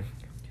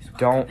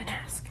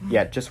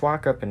 Just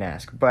walk up and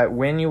ask. But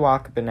when you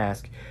walk up and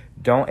ask,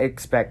 don't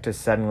expect to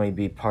suddenly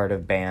be part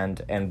of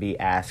band and be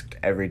asked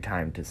every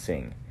time to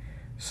sing.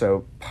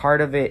 So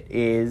part of it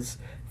is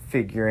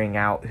figuring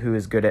out who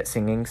is good at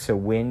singing. So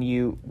when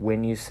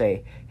you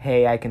say,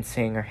 hey, I can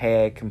sing, or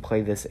hey, I can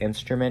play this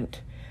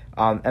instrument,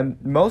 and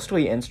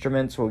mostly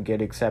instruments will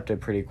get accepted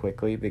pretty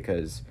quickly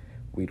because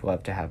we'd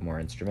love to have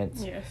more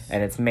instruments. Yes.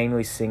 And it's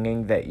mainly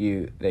singing that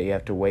you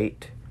have to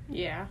wait.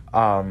 Yeah.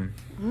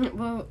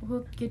 Well,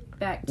 we'll get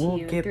back to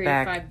you in 3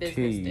 to 5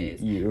 business days.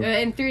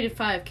 And 3 to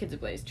 5 Kids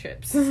Ablaze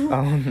trips.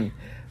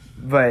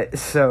 But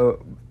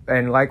so,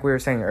 and like we were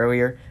saying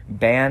earlier,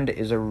 band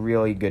is a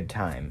really good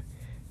time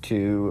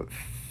to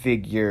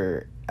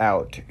figure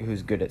out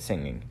who's good at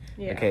singing.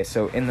 Yeah. Okay,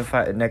 so in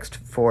the next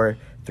 4,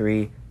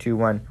 3, 2,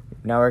 1,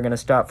 now we're going to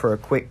stop for a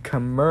quick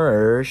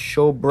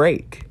commercial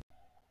break.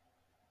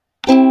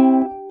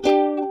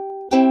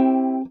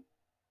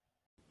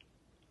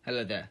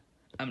 Hello there.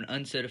 I'm an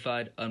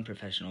uncertified,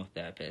 unprofessional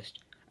therapist,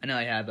 and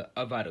I have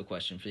a vital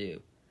question for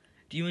you.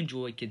 Do you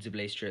enjoy Kids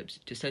Ablaze trips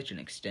to such an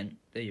extent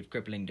that you have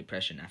crippling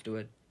depression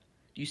afterward?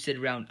 Do you sit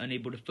around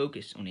unable to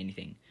focus on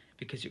anything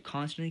because you're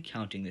constantly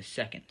counting the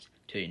seconds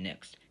till your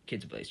next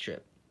Kids Ablaze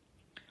trip?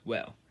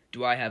 Well,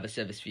 do I have a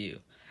service for you?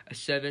 A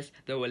service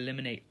that will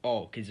eliminate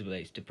all Kids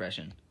Ablaze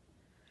depression.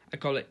 I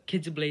call it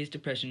Kids Ablaze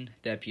Depression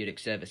Therapeutic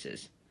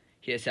Services.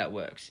 Here's how it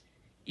works.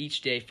 Each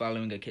day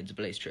following a Kids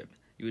Ablaze trip,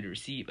 you would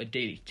receive a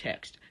daily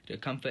text to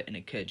comfort and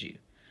encourage you.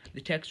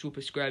 The text will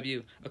prescribe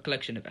you a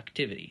collection of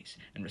activities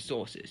and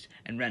resources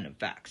and random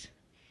facts.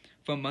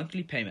 For a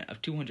monthly payment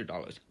of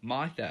 $200,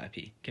 my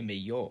therapy can be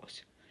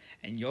yours,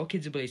 and your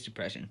Kids Ablaze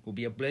depression will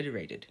be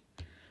obliterated.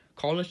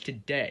 Call us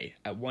today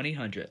at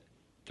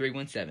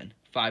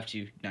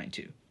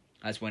 1-800-317-5292.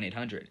 That's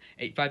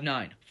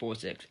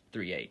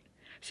 1-800-859-4638.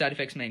 Side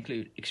effects may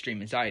include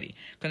extreme anxiety,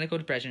 clinical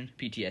depression,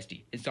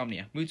 PTSD,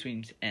 insomnia, mood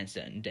swings, and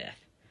certain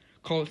death.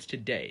 Call us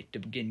today to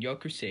begin your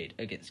crusade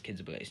against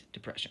Kids Ablaze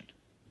depression.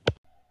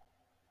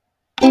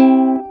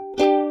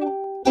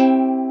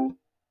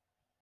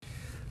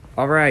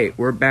 Alright,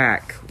 we're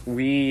back.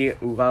 We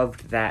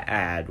loved that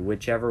ad,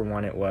 whichever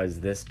one it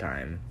was this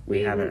time.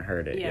 We haven't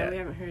heard it yet. Yeah, we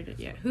haven't heard it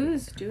yet.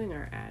 Who's doing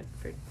our ad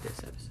for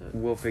this episode?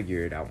 We'll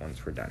figure it out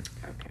once we're done.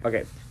 Okay.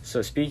 Okay,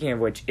 so speaking of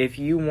which, if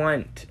you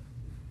want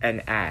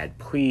an ad,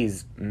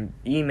 please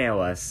email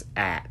us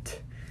at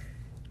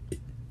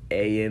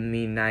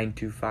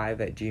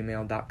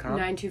ame925@gmail.com.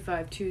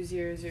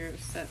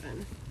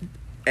 925-2007.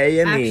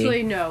 AME.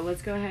 Actually, no.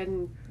 Let's go ahead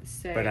and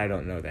say. But I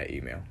don't know that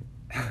email.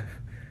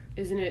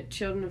 Isn't it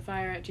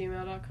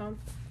childrenofire@gmail.com?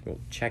 Well,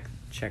 check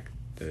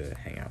the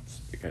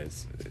Hangouts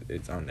because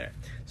it's on there.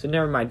 So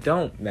never mind.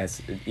 Don't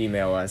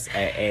email us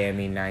at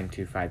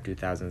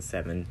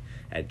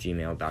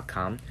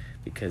ame9252007@gmail.com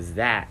because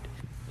that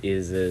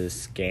is a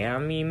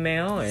scam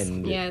email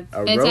and Yeah,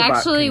 a it's robot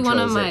actually one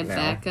of controls my it now.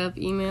 backup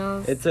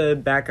emails. It's a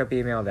backup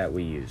email that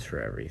we use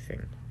for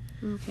everything.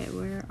 Okay,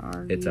 where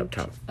are It's you? up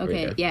top.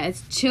 Okay, Right yeah,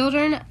 it's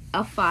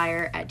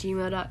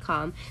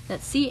childrenafire@gmail.com.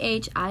 That's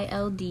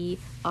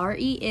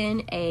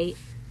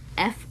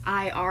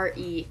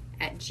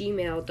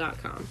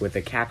childrenafire@gmail.com. with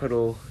a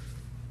capital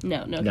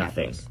No nothing.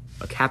 capitals.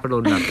 A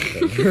capital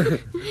nothing.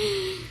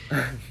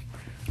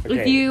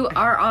 If you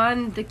are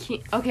on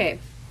the okay,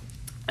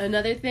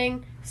 another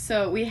thing.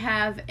 So we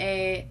have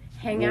a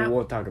hangout.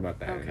 We'll talk about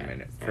that in a Okay.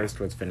 minute. First,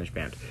 let's finish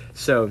band.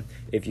 So,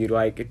 if you'd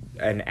like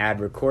an ad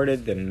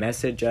recorded, then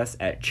message us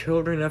at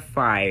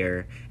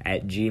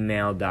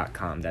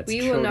childrenofire@gmail.com. That's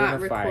We will not Children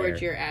of record Fire.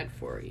 your ad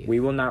for you. We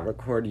will not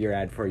record your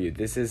ad for you.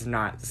 This is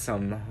not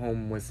some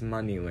homeless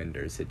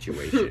moneylender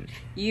situation.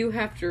 You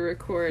have to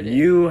record it.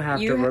 You have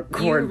to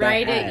record You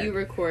write that it, ad. you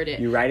record it.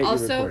 You write it, you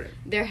also, record it.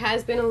 there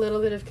has been a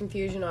little bit of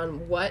confusion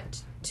on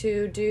what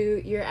to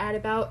do your ad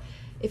about.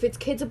 If it's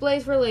Kids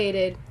Ablaze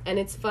related and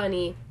it's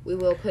funny, we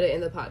will put it in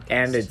the podcast.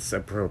 And it's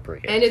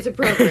appropriate.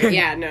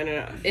 Yeah,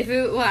 no.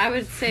 I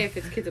would say if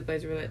it's Kids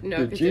Ablaze related.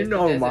 No, Did you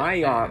know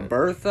my Aunt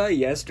Bertha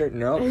yesterday?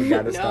 No, we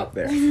gotta stop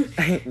there.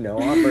 No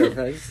Aunt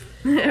Berthas.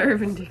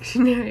 Urban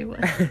Dictionary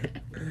one.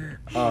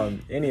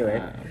 Anyway,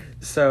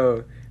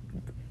 so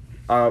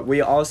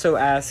we also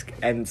ask,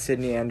 and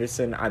Sydney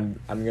Anderson, I'm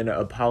gonna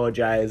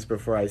apologize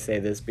before I say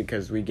this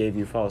because we gave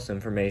you false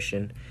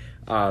information.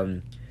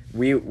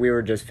 We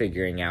were just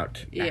figuring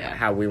out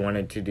how we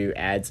wanted to do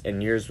ads,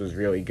 and yours was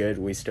really good.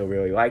 We still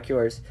really like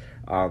yours.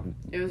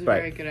 It was a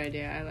very good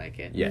idea. I like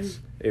it.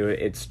 Yes,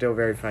 it's still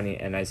very funny,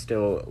 and I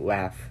still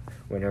laugh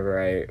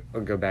whenever I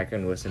go back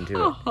and listen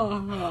to it.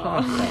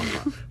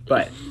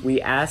 But we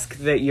ask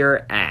that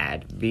your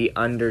ad be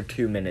under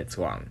 2 minutes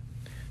long,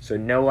 so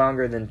no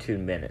longer than 2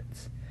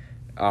 minutes.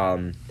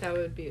 That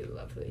would be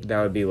lovely.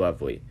 That would be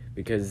lovely,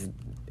 because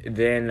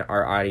then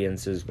our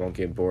audiences won't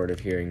get bored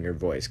of hearing your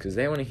voice, because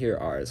they want to hear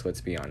ours, let's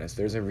be honest.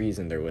 There's a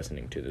reason they're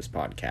listening to this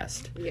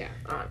podcast. Yeah,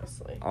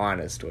 honestly.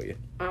 Honestly.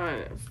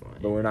 Honestly.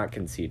 But we're not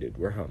conceited,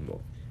 we're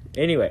humble.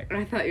 Anyway.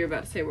 I thought you were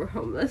about to say we're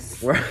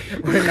homeless. We're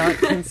not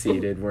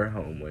conceited, we're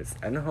homeless.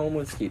 And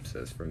homeless keeps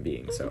us from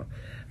being so.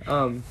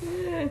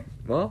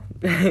 Well,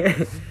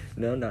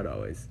 no, not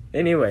always.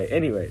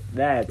 Anyway,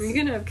 that's... You're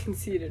gonna have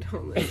conceited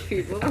homeless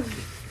people.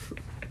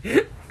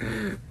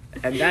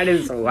 And that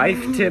is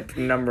life tip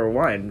number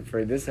 1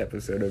 for this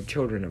episode of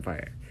Children of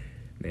Fire.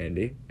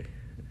 Mandy,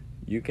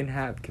 you can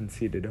have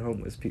conceited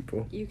homeless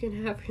people. You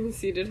can have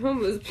conceited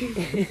homeless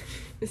people.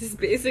 This is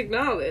basic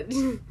knowledge.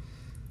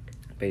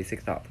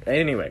 Basic thought.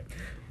 Anyway,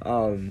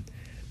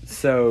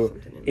 so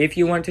if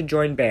you want to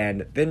join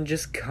band, then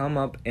just come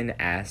up and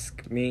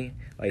ask me.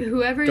 Like,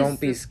 don't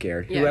be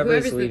scared. Yeah,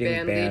 whoever's leading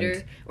the band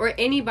leader, or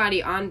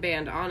anybody on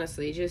band,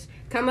 honestly, just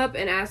come up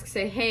and ask.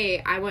 Say,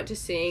 hey, I want to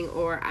sing,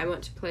 or I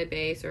want to play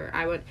bass, or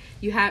I want.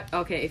 You have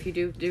if you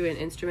do an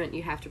instrument,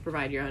 you have to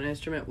provide your own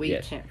instrument. We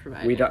can't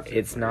provide. We don't.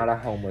 It's not a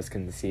homeless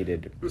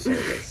conceited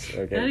service.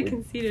 Okay, not a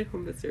conceited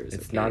homeless service.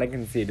 It's not a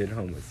conceited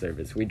homeless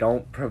service. We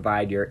don't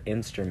provide your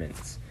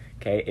instruments.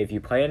 Okay, if you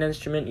play an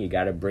instrument, you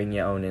got to bring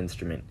your own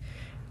instrument,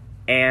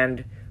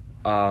 and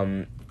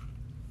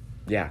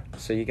yeah,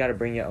 so you got to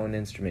bring your own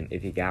instrument.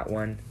 If you got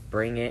one,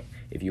 bring it.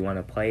 If you want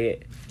to play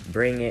it,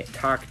 bring it.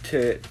 Talk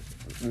to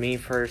me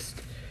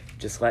first.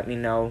 Just let me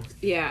know.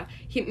 Yeah.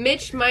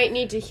 Mitch might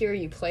need to hear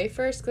you play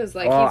first, because,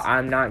 like, Well,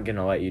 I'm not going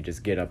to let you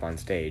just get up on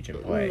stage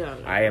and play. No.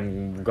 I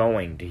am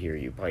going to hear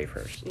you play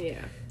first.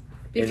 Yeah.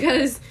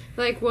 Because,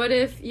 like, what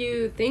if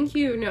you think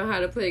you know how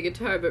to play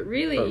guitar, but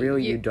really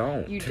you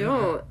don't. You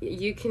don't.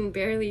 You can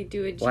barely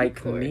do a G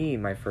Like chord. me,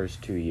 my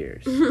first 2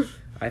 years.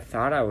 I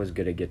thought I was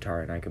good at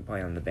guitar and I could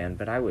play on the band,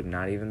 but I would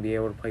not even be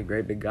able to play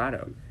Great Big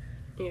Gato.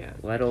 Yeah.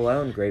 Let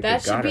alone Great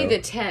That Big Gato. should be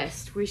the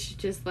test. We should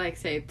just, like,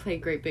 say, play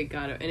Great Big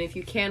Gato. And if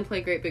you can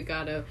play Great Big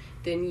Gato,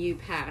 then you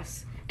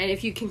pass. And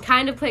if you can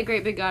kind of play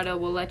Great Big Gato,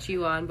 we'll let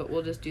you on, but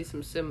we'll just do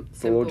some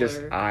simpler... We'll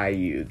just eye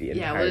you the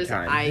entire time. Yeah, we'll just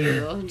eye you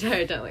the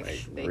entire time. Like,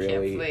 they really,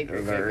 can't play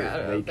Great Big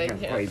Gato. They can't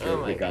play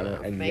Great Big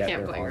Gato, and they yet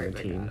can't they're play on Great the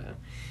Big team.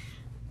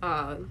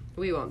 Gato.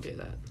 We won't do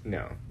that.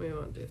 No. We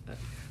won't do that.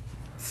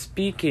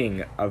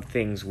 Speaking of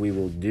things we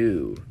will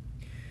do,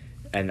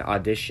 and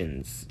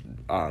auditions,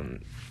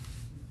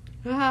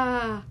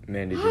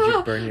 Mandy, did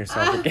you burn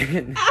yourself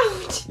again?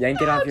 Ouch!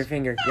 Yank it off your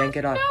finger. Yank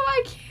it off. No,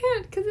 I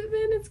can't, because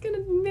then it's going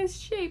to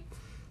misshape.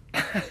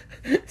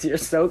 You're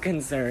so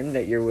concerned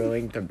that you're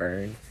willing to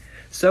burn.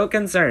 So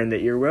concerned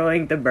that you're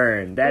willing to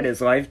burn. That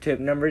is life tip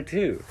number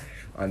 2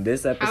 on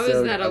this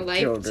episode that a of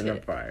life Children tip?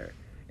 of Fire.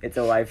 It's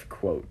a life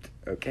quote,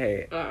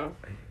 okay? Uh-oh.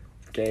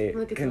 Okay.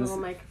 Look at the little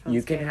microphone.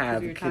 You can stand, 'cause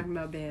have we were talking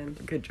about band.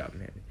 Good job,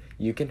 man.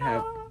 You can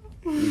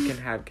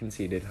have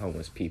conceited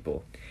homeless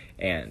people,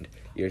 and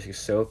you're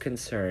so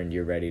concerned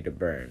you're ready to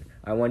burn.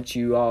 I want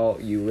you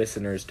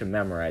listeners, to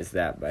memorize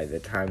that by the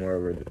time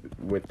we're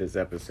with this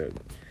episode.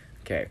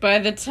 Okay. By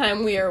the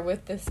time we are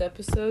with this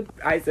episode?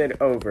 I said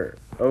over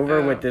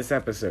with this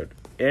episode.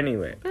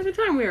 Anyway. By the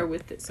time we are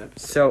with this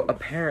episode. So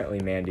apparently,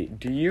 Mandy,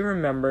 do you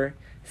remember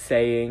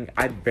saying,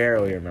 I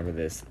barely remember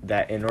this,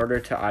 that in order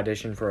to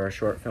audition for our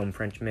short film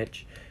French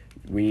Mitch,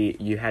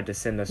 you had to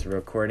send us a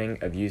recording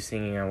of you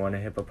singing I Want a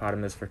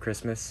Hippopotamus for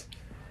Christmas?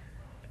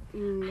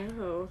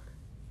 No.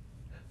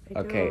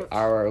 Okay,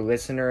 our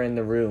listener in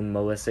the room,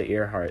 Melissa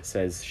Earhart,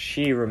 says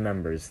she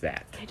remembers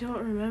that. I don't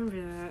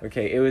remember that.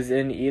 Okay, it was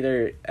in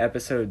either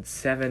episode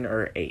 7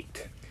 or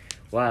 8.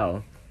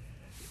 Well,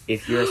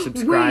 if you're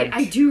subscribed...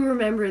 Wait, I do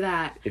remember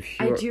that. If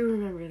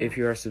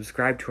you are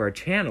subscribed to our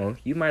channel,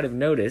 you might have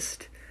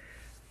noticed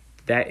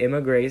that Emma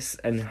Grace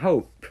and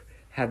Hope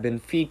have been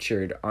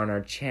featured on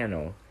our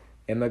channel.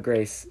 Emma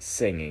Grace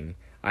singing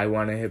I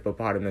Want a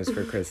Hippopotamus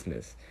for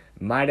Christmas.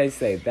 Might I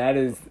say, that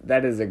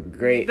is a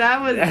great...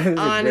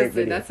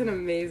 honestly, that's an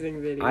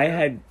amazing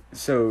video.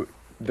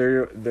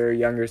 Their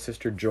younger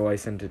sister Joy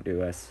sent it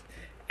to us,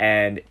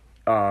 and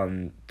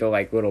the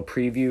like little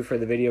preview for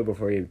the video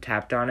before you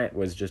tapped on it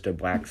was just a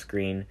black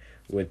screen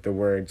with the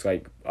words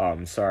like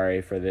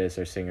sorry for this,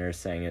 or singer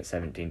sang it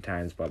 17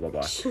 times, blah blah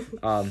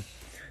blah.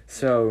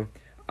 So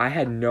I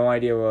had no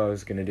idea what I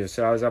was gonna do,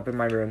 so I was up in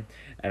my room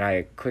and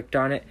I clicked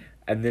on it.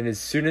 And then as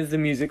soon as the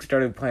music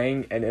started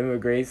playing and Emma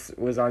Grace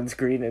was on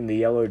screen in the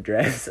yellow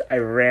dress, I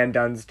ran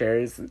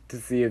downstairs to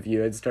see if you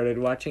had started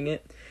watching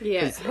it.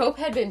 Yes, Hope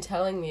had been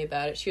telling me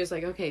about it. She was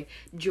like, okay,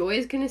 Joy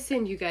is going to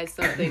send you guys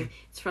something.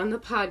 It's from the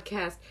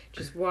podcast.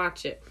 Just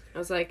watch it. I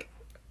was like,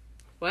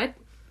 what?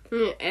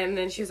 And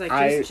then she was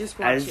like, just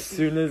watch it. As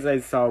soon as I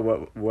saw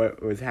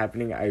what was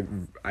happening,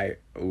 I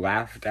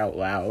laughed out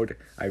loud.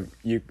 I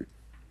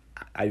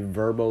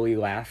verbally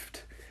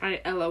laughed. I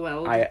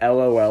LOL'd. I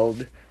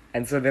LOL'd.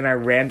 And so then I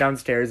ran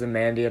downstairs and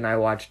Mandy and I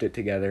watched it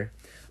together.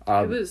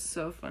 It was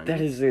so funny. That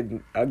is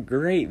a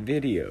great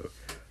video.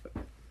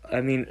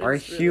 I mean, our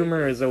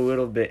humor is a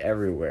little bit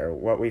everywhere.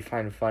 What we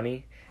find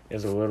funny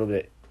is a little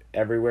bit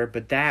everywhere.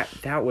 But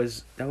that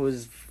was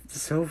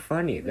so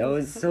funny. That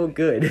was so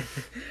good.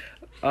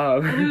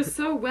 And it was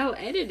so well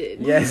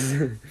edited. Yes.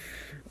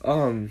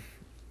 And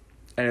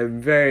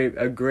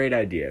a great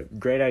idea.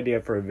 Great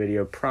idea for a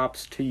video.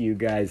 Props to you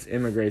guys,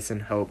 Emma Grace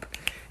and Hope.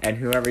 And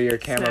whoever your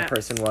camera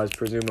person was,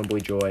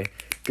 presumably Joy.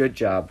 Good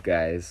job,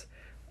 guys.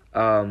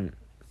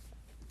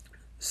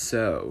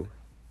 So.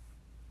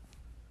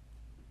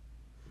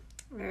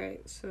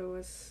 Alright,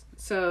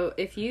 so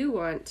if you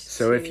want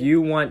if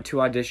you want to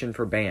audition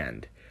for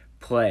band,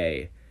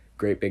 play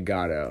Great Big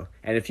Gato.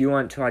 And if you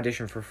want to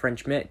audition for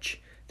French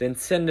Mitch, then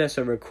send us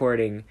a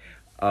recording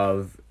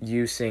of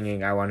you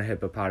singing I Want a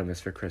Hippopotamus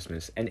for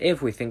Christmas. And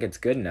if we think it's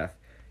good enough,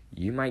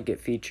 you might get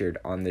featured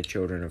on the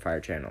Children of Fire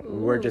channel. Ooh.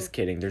 We're just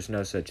kidding. There's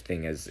no such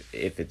thing as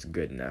if it's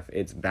good enough.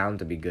 It's bound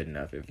to be good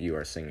enough if you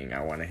are singing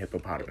I Want a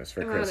Hippopotamus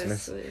for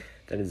Christmas.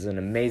 That is an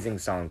amazing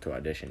song to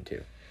audition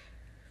to.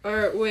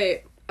 Or,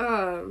 wait,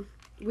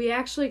 we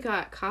actually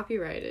got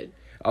copyrighted.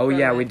 Oh,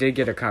 yeah, we did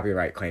get a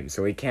copyright claim,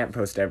 so we can't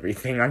post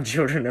everything on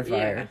Children of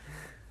Fire.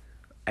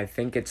 Yeah. I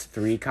think it's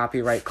 3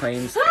 copyright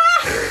claims.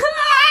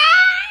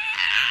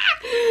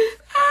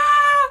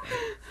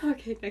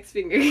 Okay, next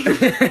finger.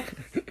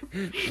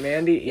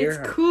 Mandy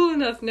Earhart. It's cool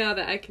enough now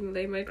that I can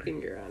lay my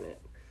finger on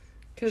it.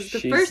 Because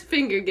the first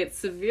finger gets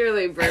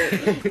severely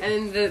burnt.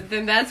 And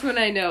then that's when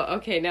I know,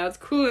 okay, now it's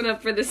cool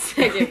enough for the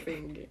second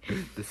finger.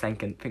 The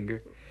second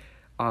finger.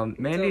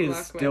 Mandy is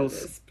still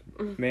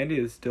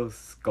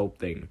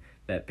sculpting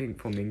that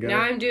pink flamingo. Now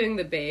I'm doing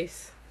the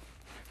bass.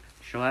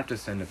 She'll have to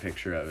send a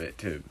picture of it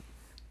to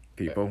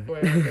people.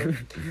 Wherever.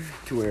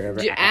 To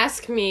wherever.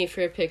 Ask me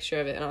for a picture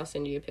of it, and I'll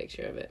send you a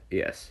picture of it.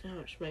 Yes.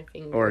 Ouch, my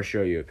finger. Or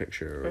show you a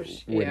picture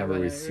whenever we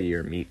whatever. see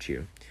or meet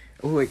you.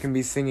 Oh, it can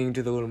be singing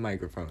to the little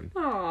microphone.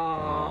 Aww.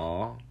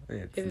 Aww.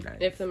 It's nice.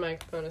 If the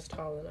microphone is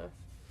tall enough.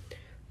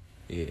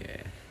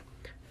 Yeah.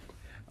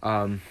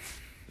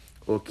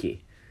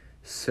 Okay.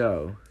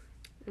 So,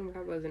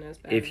 That wasn't as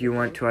bad. if you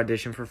want to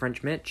audition for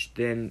French Mitch,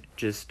 then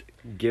just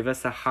give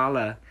us a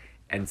holla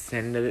and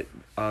send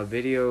a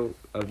video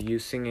of you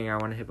singing I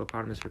Want a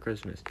Hippopotamus for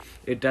Christmas.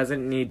 It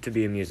doesn't need to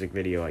be a music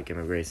video like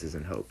Emma Grace's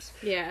and Hope's.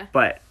 Yeah.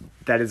 But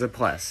that is a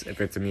plus if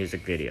it's a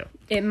music video.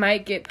 It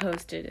might get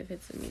posted if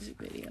it's a music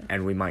video.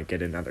 And we might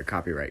get another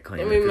copyright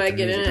claim And if we it's might a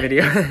get music an-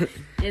 video.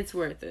 It's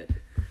worth it.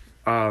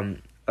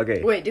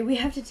 Okay. Wait, did we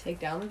have to take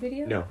down the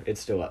video? No,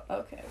 it's still up.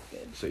 Okay,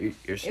 good. So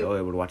you're still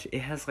able to watch it. It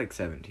has like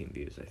 17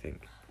 views, I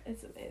think.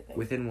 It's amazing.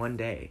 Within one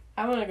day.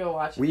 I want to go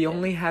watch it. We again.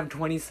 only have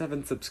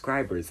 27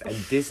 subscribers, and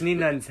Disney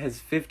Nuns has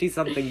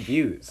 50-something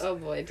views. Oh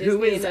boy, Disney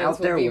Who is Nuns out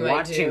will there be my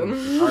watching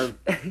doom.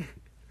 our...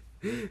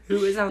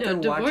 Who is out there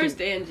Divorced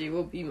watching... Angie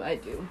will be my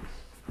doom.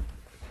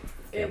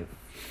 Damn.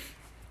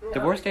 No.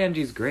 Divorced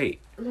Angie's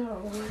great.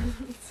 No,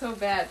 it's so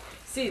bad.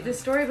 See, the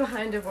story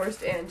behind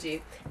Divorced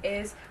Angie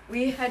is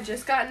we had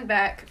just gotten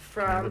back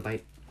Have a from...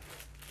 bite.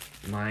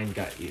 Mine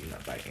got eaten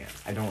up by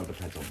ants. I don't want the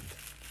pretzel.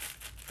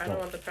 I don't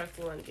want the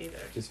pretzel one either.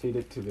 Just feed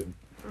it to the...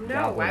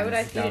 No, why would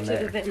I goblins feed it down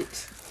to the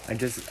vent?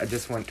 I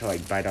just want to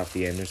like bite off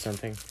the end or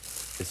something.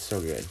 It's so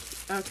good.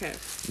 Okay.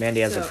 Mandy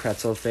has a So,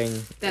 pretzel thing.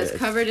 That's It's-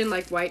 covered in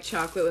like white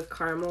chocolate with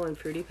caramel and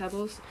fruity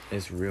pebbles.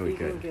 It's really You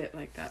can good. get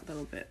like that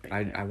little bit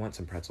right there. I want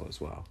some pretzel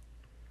as well.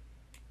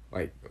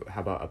 Like,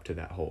 how about up to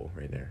that hole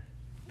right there?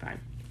 Fine.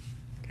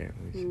 Okay,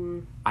 let me see.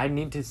 Mm, I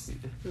need to see.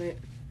 wait.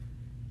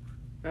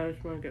 I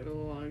just want to get a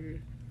little longer.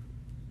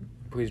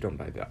 Please don't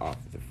bite that off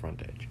the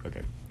front edge.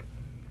 Okay.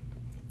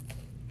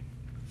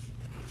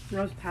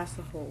 No, it's past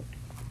the hole.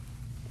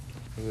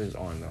 It was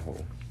on the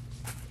hole.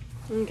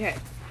 Okay.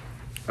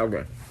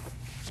 Okay.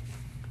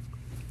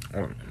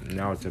 Oh,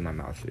 now it's in my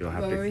mouth. You'll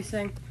have What to. were we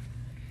saying?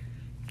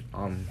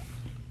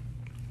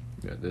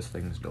 Yeah, this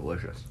thing's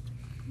delicious.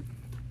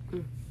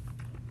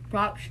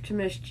 Props to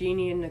Miss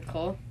Jeannie and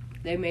Nicole.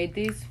 They made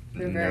these.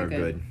 They're very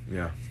good.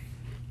 Yeah.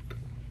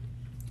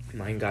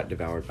 Mine got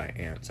devoured by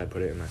ants. I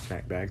put it in my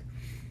snack bag,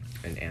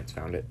 and ants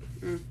found it.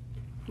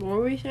 What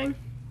were we saying?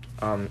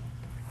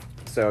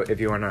 So if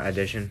you want to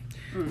audition,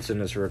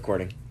 send us a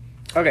recording.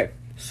 Okay,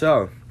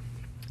 so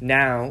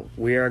now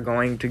we are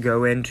going to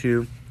go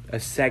into a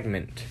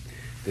segment.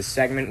 The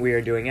segment we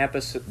are doing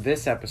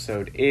this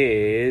episode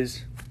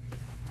is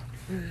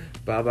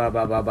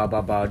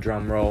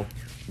drum roll.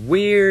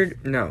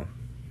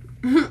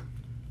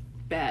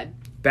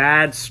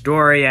 Bad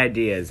story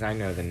ideas. I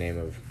know the name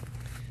of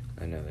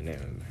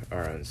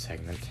our own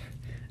segment.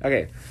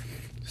 Okay.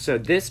 So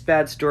this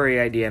bad story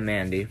idea,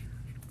 Mandy,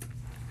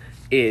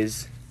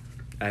 is,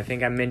 I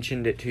think I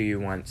mentioned it to you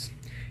once,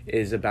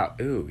 is about,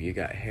 ooh, you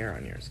got hair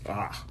on yours.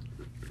 Ah.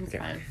 It's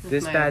fine. It's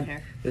This my own bad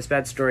hair. this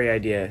bad story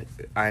idea,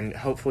 and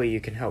hopefully you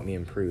can help me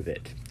improve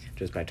it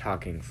just by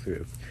talking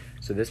through.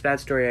 So this bad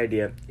story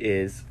idea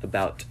is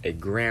about a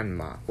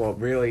grandma. Well,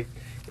 really,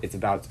 it's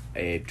about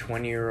a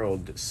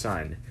 20-year-old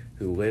son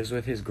who lives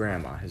with his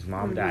grandma. His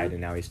mom died, and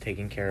now he's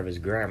taking care of his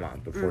grandma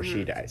before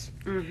she dies.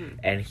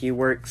 And he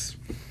works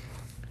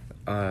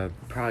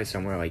probably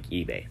somewhere like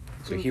eBay.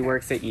 So he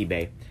works at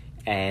eBay,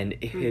 and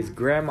his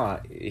grandma,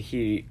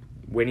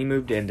 when he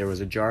moved in, there was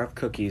a jar of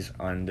cookies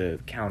on the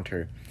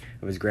counter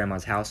of his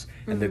grandma's house,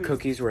 and the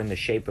cookies were in the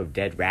shape of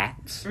dead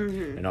rats,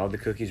 and all the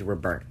cookies were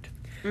burnt.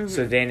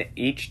 So then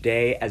each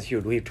day as he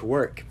would leave to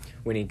work,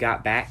 when he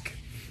got back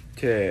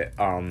to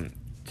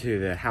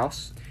the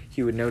house,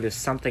 he would notice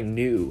something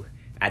new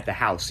at the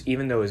house,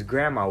 even though his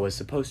grandma was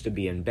supposed to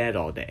be in bed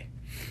all day.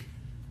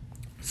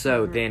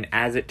 So then,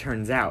 as it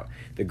turns out,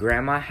 the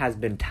grandma has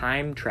been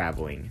time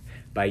traveling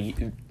by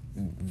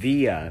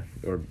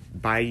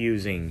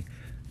using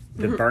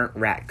the burnt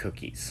rat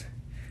cookies.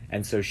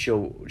 And so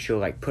she'll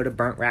like put a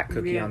burnt rat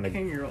cookie on the...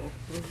 Kangaroo.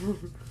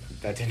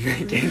 That didn't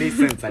make any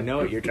sense. I know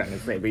what you're trying to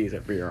say, but you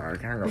said for your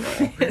kangaroo.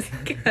 It's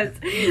because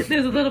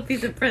there's a little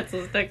piece of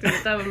pretzel stuck to the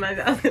top of my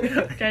mouth and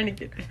I was trying to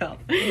get it out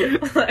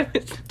while I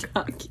was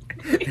talking.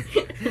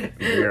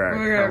 You're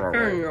a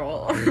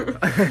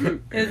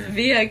kangaroo. It's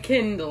via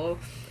Kindle.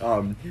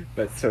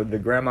 But so the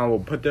grandma will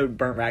put the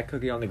burnt rat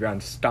cookie on the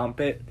ground,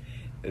 stomp it,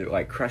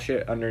 like crush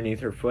it underneath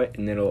her foot,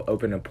 and it'll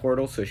open a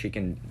portal so she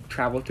can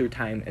travel through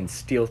time and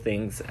steal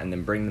things and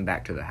then bring them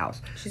back to the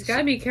house. She's got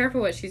to be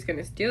careful what she's going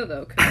to steal,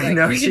 though. Cause, like,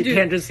 No, you she could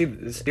can't just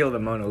steal the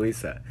Mona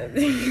Lisa.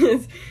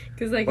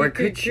 Because, like, Or it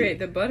could could she? create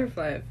the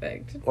butterfly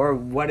effect. Or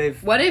what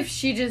if... What if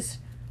she just...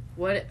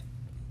 What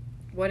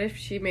if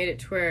she made it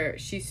to where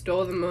she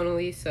stole the Mona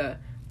Lisa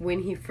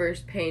when he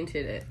first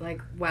painted it? Like,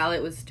 while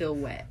it was still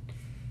wet.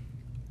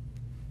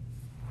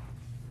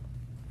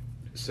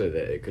 So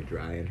that it could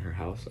dry in her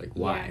house? Like,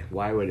 why?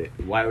 Yeah.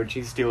 Why would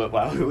she steal it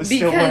while it was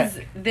still wet?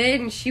 Because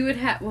then she would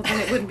have... Well, then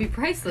it wouldn't be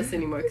priceless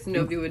anymore because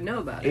nobody would know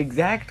about it.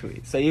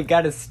 Exactly. So you've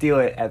got to steal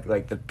it at,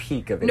 like, the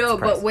peak of its No,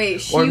 price. but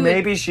wait, Or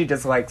maybe she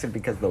just likes it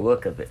because of the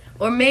look of it.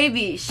 Or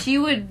maybe she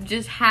would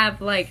just have,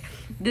 like,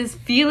 this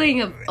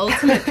feeling of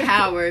ultimate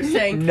power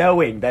saying...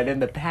 Knowing that in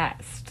the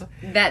past,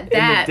 that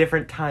in a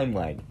different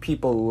timeline,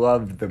 people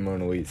loved the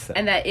Mona Lisa.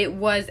 And that it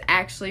was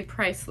actually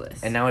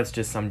priceless. And now it's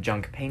just some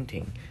junk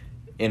painting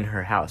in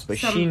her house. But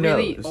some she knows.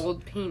 really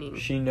old painting.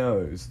 She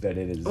knows that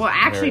it is... Well,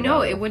 actually, very no,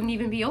 valuable. it wouldn't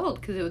even be old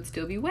because it would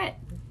still be wet.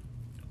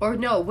 Or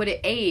no, would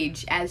it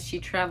age as she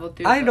traveled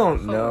through I the don't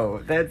hole?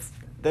 know.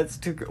 That's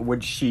too...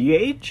 Would she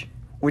age?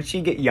 Would she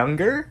get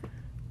younger?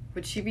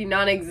 Would she be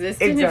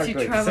non-existent if she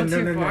traveled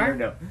too far?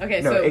 No.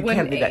 Okay, No, so it can't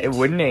wouldn't be age. that. It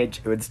wouldn't age.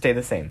 It would stay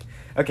the same.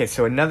 Okay,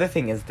 so another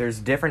thing is there's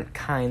different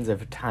kinds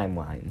of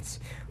timelines,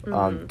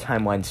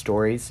 timeline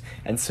stories,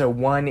 and so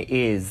one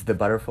is the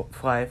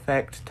butterfly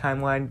effect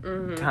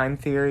timeline, time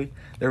theory.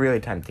 They're really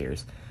time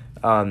theories.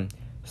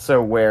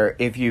 So where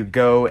if you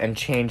go and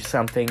change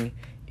something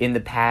in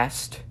the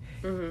past,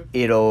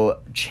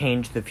 it'll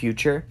change the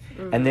future.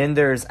 And then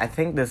there's, I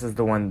think this is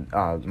the one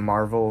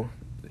Marvel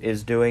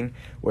is doing,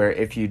 where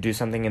if you do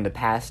something in the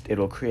past,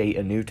 it'll create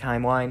a new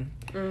timeline.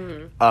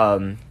 And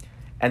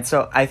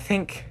so I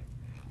think,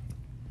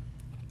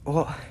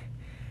 well...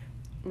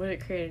 Would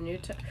it create a new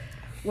time?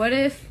 What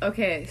if,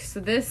 okay, so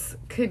this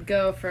could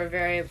go for a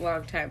very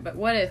long time, but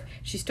what if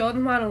she stole the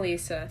Mona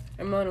Lisa,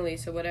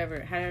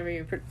 whatever, however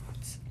you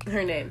pronounce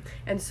her name,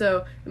 and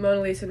so the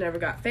Mona Lisa never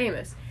got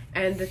famous.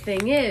 And the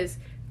thing is,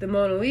 the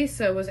Mona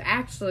Lisa was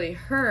actually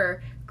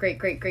her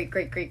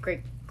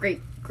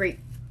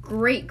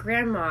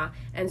great-great-great-great-great-great-great-grandma,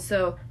 and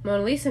so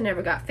Mona Lisa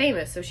never got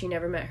famous, so she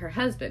never met her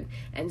husband.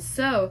 And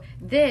so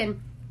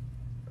then...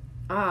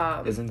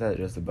 Isn't that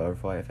just the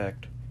butterfly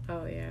effect?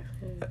 Oh, yeah.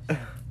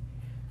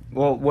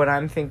 Well, what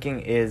I'm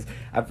thinking is,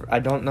 I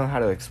don't know how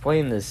to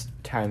explain this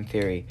time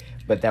theory,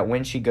 but that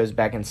when she goes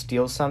back and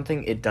steals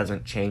something, it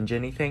doesn't change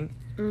anything.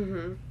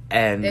 Mm-hmm.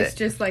 And it's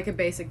just like a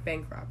basic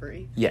bank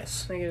robbery.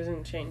 yes. Like, it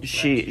doesn't change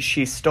much.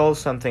 She stole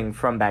something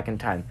from back in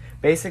time.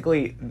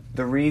 Basically,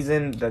 the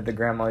reason that the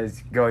grandma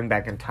is going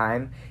back in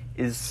time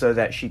is so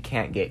that she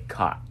can't get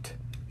caught.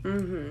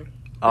 Mm-hmm.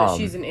 But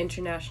she's an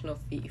international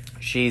thief.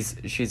 She's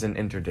an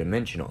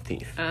interdimensional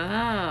thief.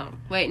 Oh.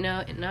 Wait,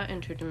 no, not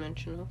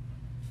interdimensional.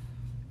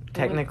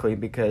 Technically,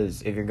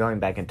 because if you're going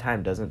back in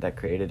time, doesn't that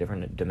create a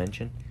different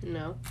dimension?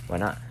 No. Why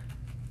not?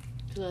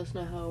 So that's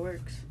not how it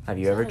works. Have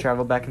you ever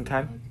traveled back in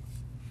time?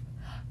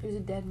 There's a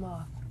dead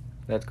moth.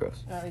 That's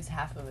gross. Or at least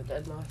half of a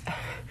dead moth.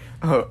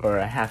 Or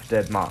a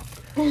half-dead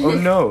moth. Oh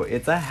no,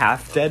 it's a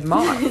half-dead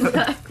moth.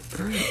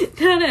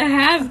 Not a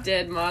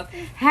half-dead moth.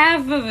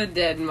 Half of a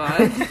dead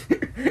moth.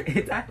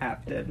 It's a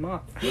half-dead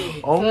moth.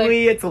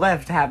 Only its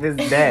left half is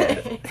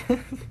dead.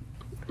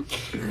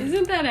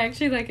 Isn't that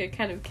actually like a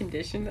kind of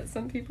condition that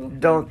some people have?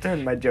 Don't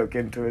turn my joke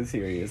into a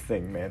serious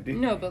thing, Mandy.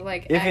 No, but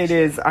like... If it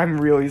is, I'm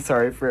really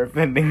sorry for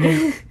offending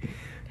you.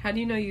 How do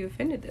you know you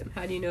offended them?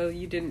 How do you know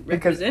you didn't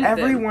Because represent them?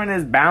 everyone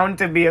is bound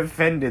to be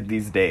offended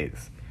these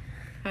days.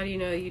 How do you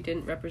know you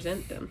didn't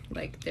represent them?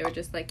 Like, they were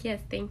just like,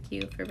 yes, thank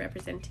you for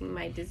representing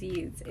my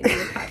disease in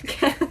your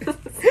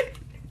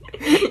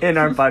podcast. In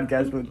our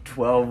podcast with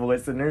 12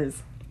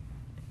 listeners.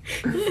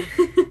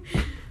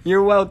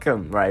 You're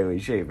welcome, Riley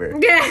Shaver.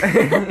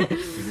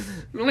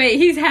 Wait,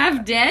 he's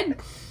half dead?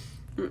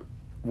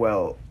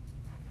 Well,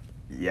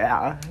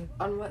 yeah.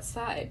 On what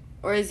side?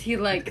 Or is he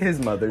like... His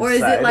mother's Or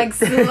is side. it like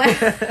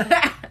select...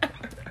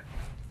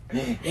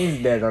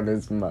 He's dead on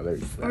his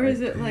mother's side. Or is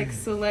it like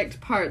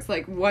select parts?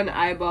 Like one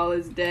eyeball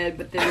is dead,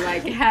 but then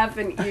like half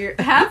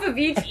of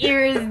each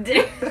ear is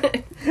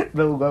dead.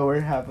 The lower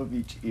half of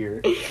each ear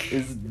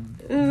is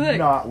Look.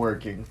 not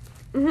working.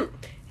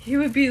 He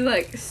would be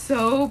like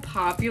so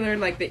popular in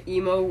like the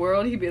emo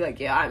world. He'd be like,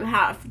 yeah, I'm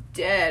half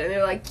dead. And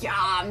they're like,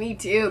 yeah, me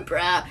too,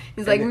 bruh.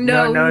 He's like,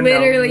 no,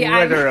 literally,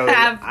 I'm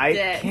half I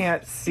dead.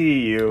 can't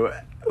see you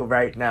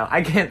right now.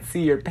 I can't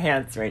see your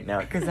pants right now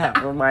because half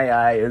of my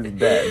eye is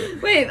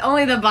dead. Wait,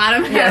 only the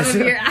bottom half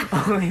of your eye.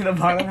 Only the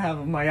bottom half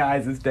of my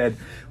eyes is dead.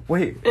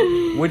 Wait,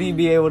 would he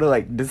be able to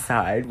like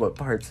decide what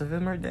parts of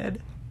him are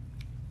dead?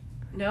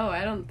 No,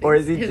 I don't think Or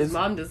is he his just-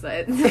 mom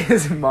decides.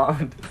 His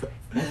mom.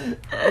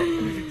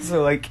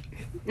 So like,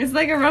 It's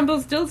like a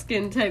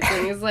Rumpelstiltskin type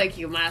thing. It's like,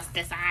 you must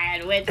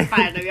decide which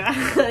part of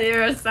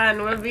your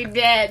son will be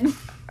dead.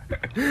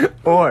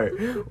 or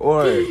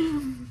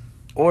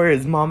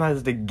his mom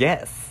has to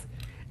guess.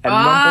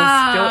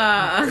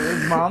 And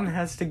his mom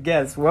has to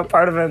guess what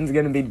part of him is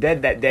going to be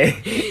dead that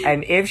day.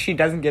 And if she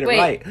doesn't get it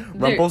right,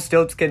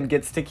 Rumpelstiltskin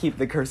gets to keep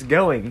the curse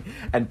going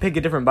and pick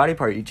a different body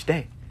part each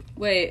day.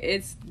 Wait,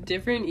 it's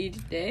different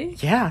each day?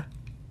 Yeah.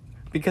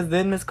 Because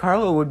then Miss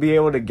Carla would be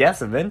able to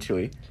guess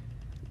eventually.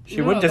 She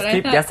No, would just but I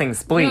keep thought- guessing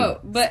spleen. no,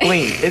 but-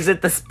 Spleen. Is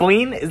it the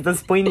spleen? Is the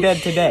spleen dead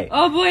today?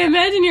 Oh boy,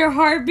 imagine your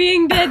heart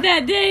being dead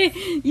that day.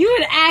 You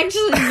would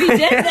actually be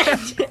dead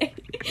that day.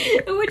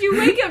 And would you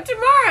wake up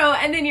tomorrow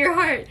and then your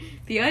heart,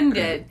 the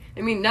undead,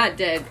 I mean, not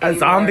dead. A anymore.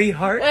 zombie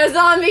heart? A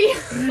zombie.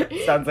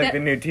 Sounds like the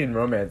new teen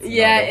romance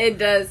Yeah, novel. it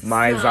does.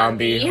 My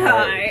zombie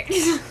heart.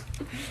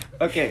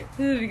 Okay.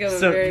 This has become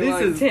So a very this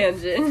long is-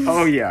 tangent.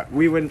 Oh yeah,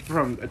 we went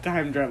from a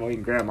time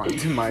traveling grandma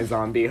to my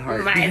zombie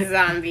heart. My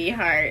zombie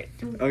heart.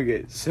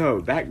 Okay, so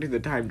back to the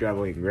time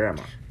traveling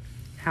grandma.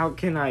 How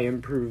can I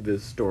improve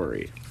this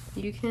story?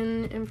 You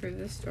can improve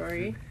the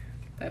story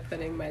by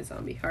putting my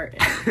zombie heart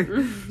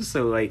in.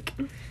 So like,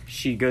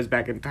 she goes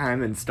back in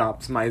time and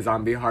stops my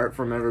zombie heart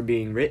from ever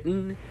being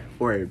written,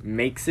 or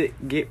makes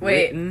it get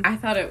Wait, written. I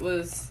thought it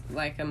was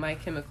like a My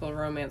Chemical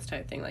Romance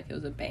type thing, like it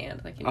was a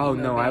band, like an Oh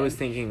emo no, I band. was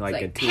thinking like,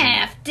 It's a like teen.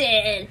 half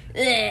dead.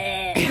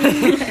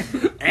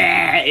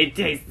 It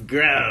tastes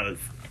gross.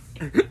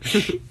 No,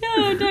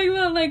 I'm talking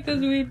about like those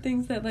weird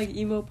things that like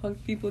emo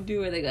punk people do,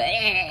 where they go.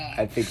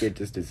 I think you're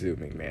just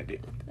assuming, Mandy.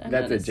 I'm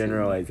That's not a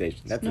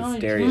generalization. That's a Not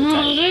stereotype.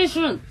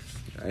 generalization.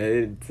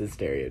 It's a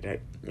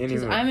stereotype. Because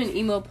Anyway, I'm an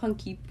emo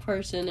punky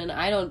person, and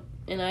I do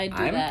I'm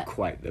that.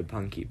 quite the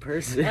punky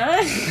person.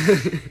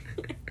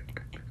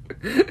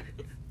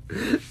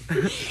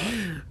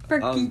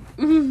 Perky.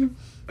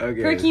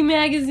 Okay. Perky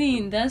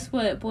Magazine. That's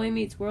what Boy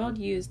Meets World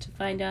used to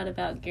find out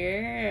about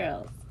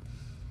girls.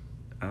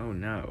 Oh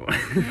no.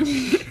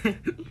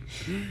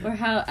 Or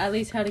at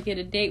least how to get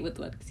a date with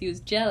one. Because he was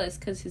jealous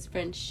because his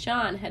friend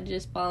Sean had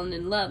just fallen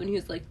in love. And he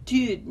was like,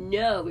 dude,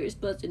 no, we were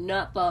supposed to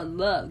not fall in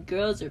love.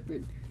 Girls are for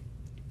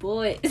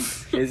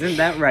boys. Isn't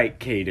that right,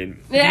 Caden?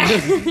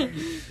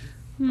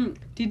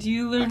 Did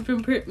you learn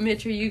from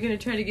Mitch? Are you going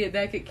to try to get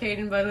back at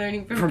Caden by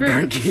learning from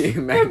Perky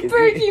from Magazine.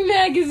 Perky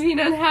Magazine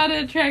on how to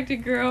attract a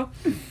girl?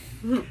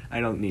 I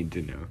don't need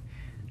to know.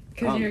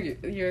 Because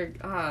you're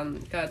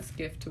God's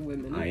gift to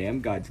women. I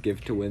am God's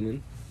gift to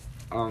women.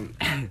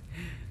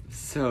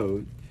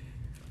 So,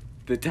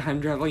 the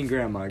time traveling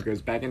grandma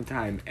goes back in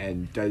time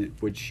and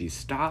would she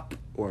stop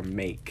or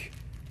make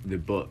the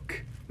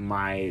book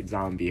My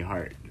Zombie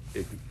Heart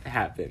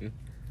happen?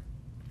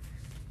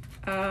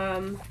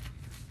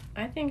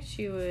 I think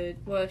she would.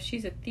 Well, if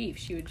she's a thief,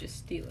 she would just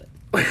steal it.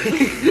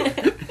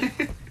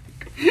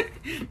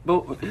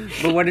 But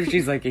what if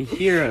she's like a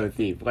hero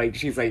thief? Like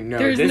she's like, no,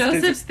 There's this no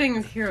doesn't- such thing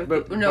as hero.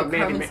 But- no, but Mandy,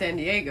 Carmen Ma- San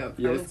Diego.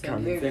 Yes,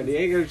 Carmen San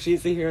Diego,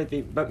 she's the hero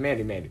thief. But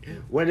Mandy,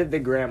 what if the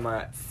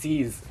grandma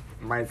sees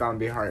My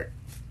Zombie Heart,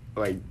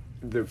 like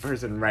the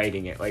person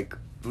writing it, like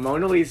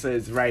Mona Lisa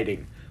is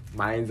writing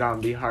My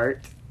Zombie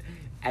Heart,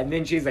 and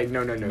then she's like,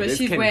 no, But this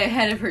she's can- way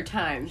ahead of her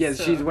time. Yes,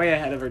 so. she's way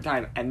ahead of her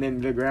time, and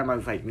then the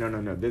grandma's like,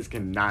 no, this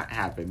cannot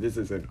happen. This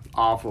is an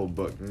awful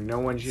book. No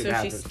one should So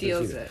have she to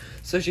steals see it.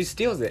 So she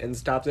steals it and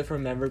stops it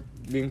from ever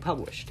being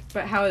published.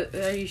 But how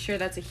are you sure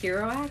that's a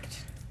hero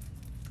act?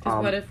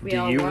 'Cause what if we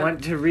do all you want?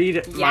 want to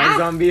read My Yeah,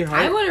 Zombie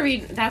Heart? I want to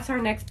read. That's our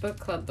next book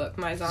club book,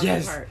 My Zombie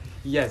Yes. Heart.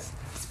 Yes.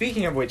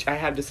 Speaking of which, I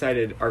have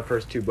decided our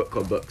first two book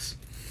club books.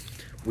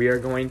 We are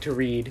going to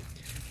read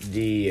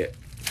the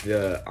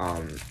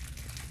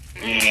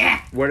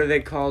what are they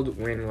called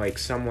when like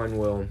someone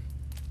will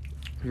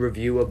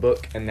review a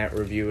book and that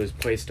review is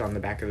placed on the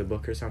back of the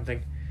book or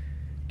something?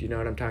 Do you know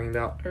what I'm talking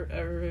about?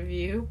 A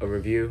review. A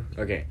review?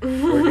 Okay.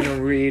 We're going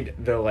to read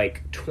the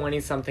like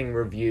 20-something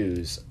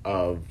reviews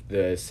of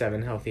the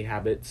 7 Healthy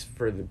Habits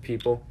for the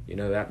People. You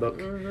know that book?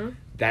 Mm-hmm.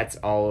 That's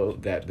all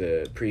that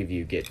the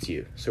preview gets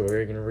you. So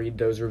we're going to read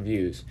those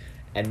reviews.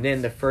 And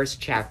then the first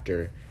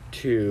chapter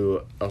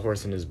to A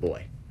Horse and His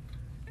Boy.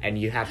 And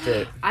you have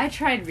to... I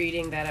tried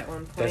reading that at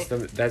one point.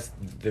 That's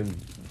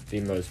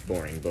the most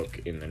boring book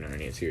in the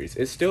Narnia series.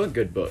 It's still a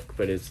good book,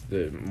 but it's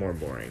the more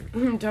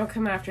boring. Don't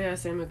come after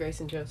us, Emma, Grace,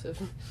 and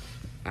Joseph.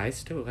 I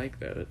still like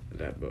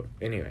that book.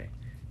 Anyway,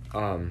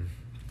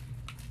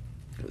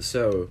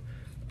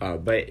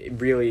 but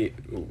really,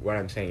 what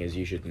I'm saying is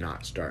you should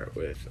not start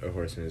with A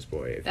Horse and His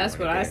Boy. If That's you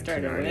what wanna I get into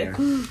started Narnia.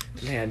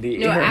 with. Mandy,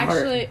 No, your heart-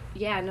 actually,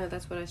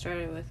 that's what I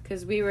started with.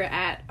 Because we were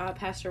at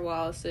Pastor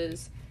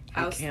Wallace's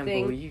house I can't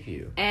thing. believe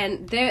you.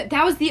 And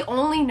that was the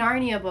only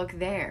Narnia book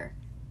there.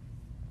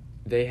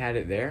 They had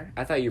it there?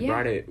 I thought you Yeah.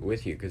 brought it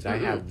with you because I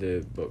Mm-mm. have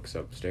the books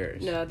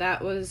upstairs. No,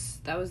 that was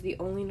the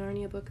only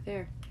Narnia book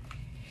there.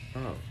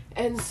 Oh.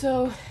 And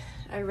so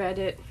I read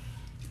it.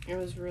 It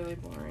was really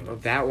boring. Well,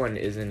 that one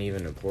isn't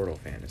even a Portal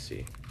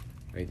fantasy.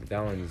 Like,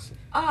 that one's...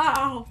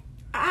 Ow!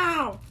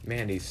 Ow!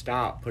 Mandy,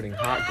 stop putting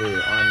hot glue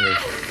on your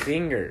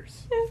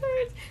fingers. It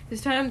hurts.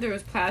 This time there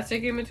was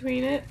plastic in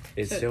between it.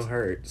 It so still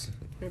hurts.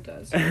 It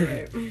does.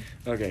 Right.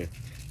 Okay.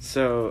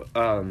 So,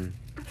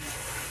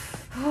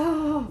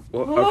 Oh.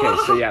 well,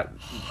 okay, so yeah.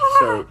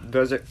 So,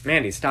 those are...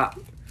 Mandy, stop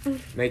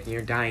making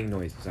your dying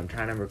noises. I'm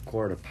trying to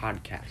record a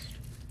podcast.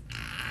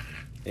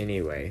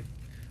 Anyway,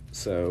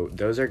 so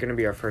those are going to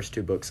be our first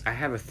two books. I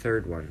have a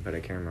third one, but I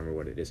can't remember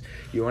what it is.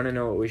 You want to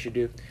know what we should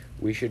do?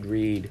 We should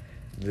read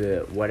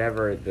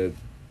whatever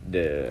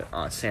the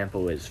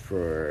sample is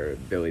for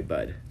Billy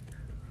Budd.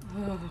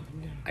 Oh,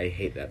 no. I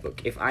hate that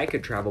book. If I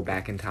could travel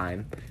back in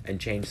time and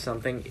change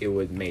something, it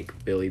would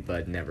make Billy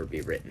Budd never be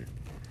written.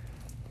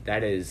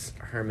 That is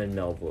Herman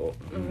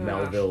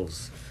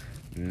Melville's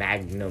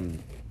magnum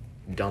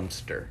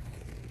dumpster.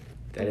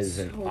 That It's is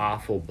an so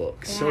awful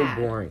book. So bad.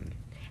 boring.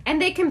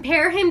 And they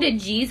compare him to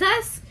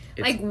Jesus?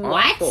 It's Like,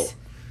 what? awful.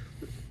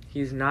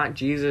 He's not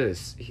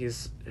Jesus.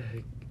 He's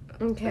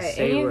Okay,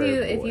 a any of you,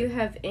 sailor if boy. you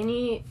have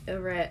any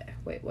red...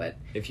 Wait, what?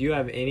 If you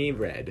have any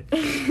read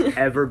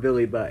ever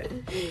Billy Budd,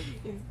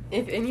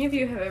 If any of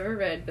you have ever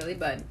read Billy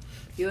Budd,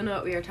 you'll know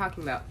what we are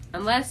talking about.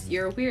 Unless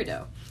you're a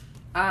weirdo.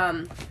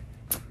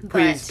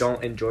 please But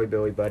don't enjoy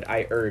Billy Budd.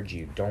 I urge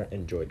you, don't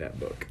enjoy that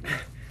book.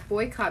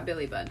 boycott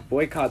Billy Budd.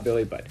 Boycott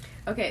Billy Budd.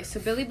 Okay, so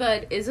Billy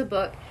Budd is a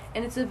book,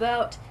 and it's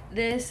about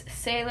this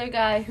sailor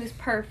guy who's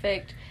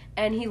perfect,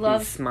 and he He's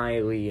loves...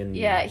 smiley and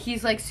Yeah,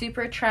 he's like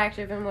super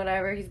attractive and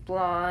whatever. He's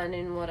blonde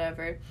and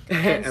whatever.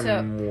 And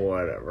so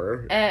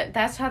whatever.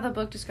 that's how the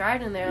book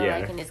described him. They're Yeah.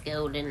 like, in his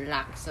golden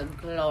locks of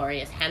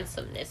glorious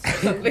handsomeness, or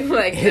something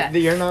like that.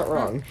 You're not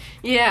wrong.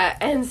 Yeah,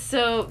 and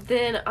so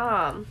then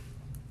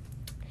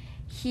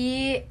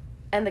he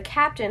and the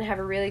captain have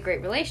a really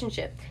great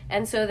relationship.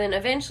 And so then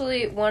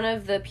eventually one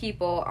of the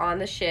people on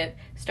the ship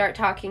start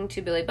talking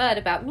to Billy Budd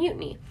about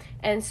mutiny.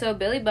 And so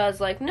Billy Budd's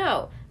like,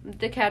 no,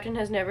 the captain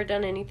has never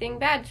done anything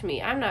bad to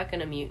me. I'm not going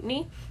to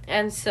mutiny.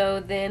 And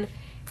so then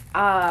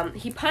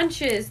he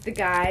punches the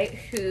guy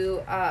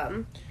who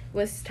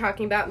was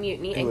talking about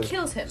mutiny and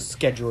kills him.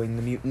 Scheduling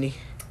the mutiny.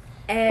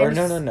 And Or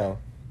no.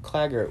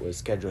 Claggart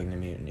was scheduling the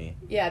mutiny.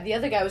 Yeah, the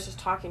other guy was just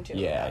talking to him.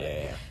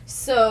 Yeah.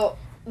 So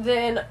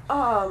then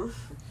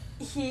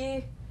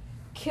he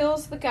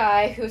kills the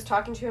guy who was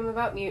talking to him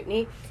about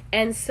mutiny,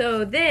 and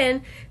so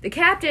then the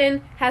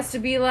captain has to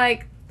be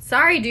like,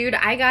 sorry dude,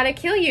 I gotta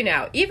kill you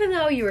now, even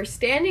though you were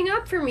standing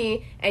up for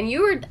me and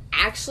you were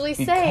actually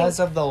saying, Because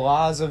of the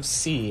laws of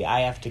sea,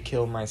 I have to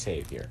kill my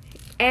savior.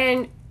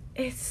 and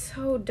it's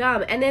so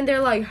dumb. And then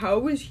they're like,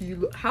 how is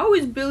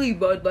Billy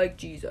Budd like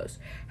Jesus?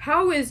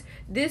 How is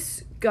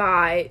this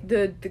guy,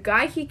 the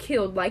guy he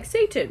killed, like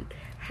Satan?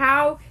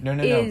 How No.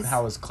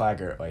 How is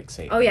Claggart like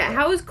Satan? Oh yeah,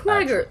 how is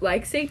Claggart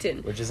like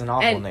Satan? Which is an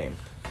awful And name.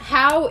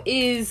 How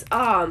is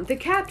the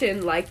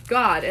captain like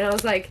God? And I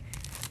was like,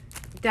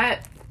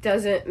 that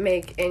doesn't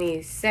make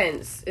any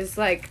sense. It's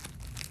like,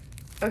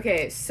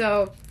 okay,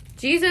 so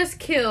Jesus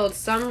killed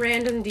some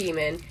random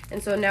demon,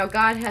 and so now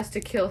God has to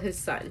kill his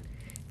son.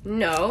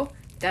 No,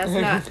 that's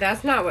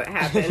not what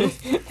happened.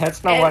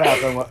 That's not what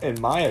happened in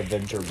my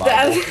adventure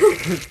Bible.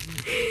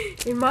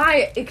 In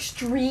my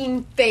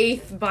extreme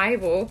faith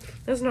Bible,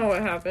 that's not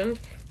what happened.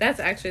 That's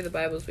actually the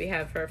Bibles we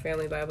have for our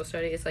family Bible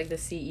study. It's like the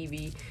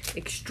CEB,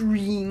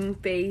 extreme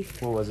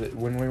faith. What was it?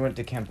 When we went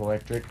to Camp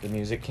Electric, the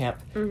music camp,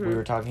 we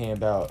were talking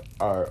about,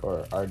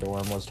 our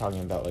dorm was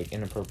talking about, like,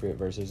 inappropriate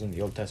verses in the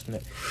Old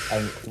Testament.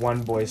 And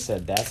one boy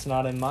said, that's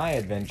not in my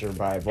adventure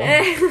Bible.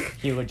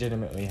 He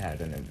legitimately had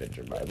an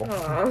adventure Bible.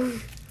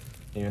 Aww.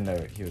 Even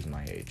though he was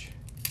my age.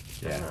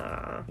 Yeah.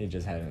 Aww. He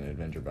just had an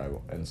adventure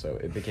Bible. And so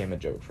it became a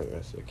joke for the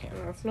rest of the camp.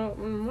 That's not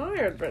in my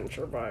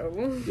adventure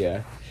Bible.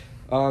 Yeah.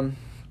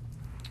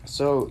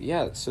 So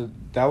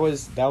that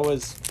was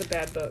It's a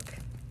bad book.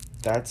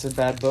 that's a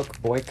bad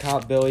book.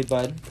 Boycott Billy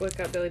Budd.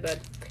 Boycott Billy Budd.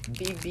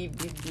 Beep, beep,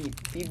 beep,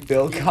 beep, beep.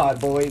 Bill Cott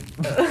Boy.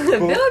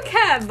 Bill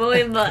Cat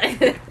Boy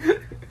Budd.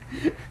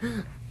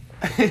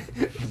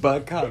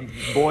 Boycott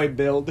Boy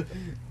Build.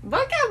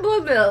 Bucket Boy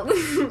Bill.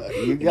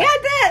 You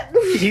got that?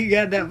 You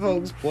got that,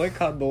 folks.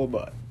 Boycott Bull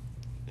Butt.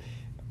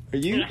 Are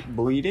you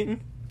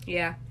bleeding?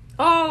 Yeah.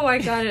 Oh, I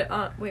got it.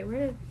 Wait,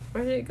 where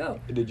did it go?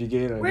 Did you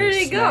get it on Where your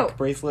did it snack go?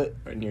 bracelet?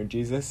 On your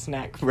Jesus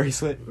snack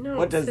bracelet? No,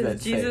 What it does says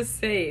that Jesus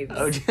say? saves.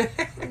 Oh,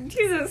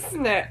 Jesus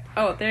snack.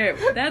 Oh,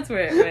 that's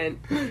where it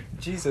went.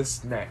 Jesus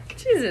snack.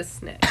 Jesus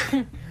snack.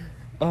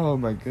 Oh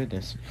my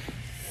goodness.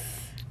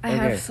 I Okay.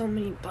 have so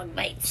many bug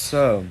bites.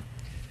 So,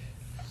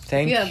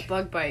 If you have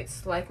bug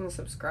bites, like and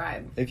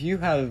subscribe if you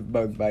have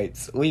bug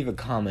bites, leave a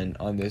comment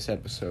on this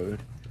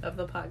episode of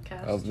the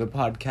podcast. of the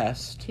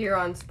podcast Here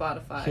on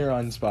Spotify. here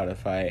on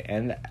Spotify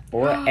and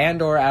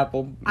or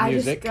Apple Music. I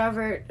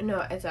discovered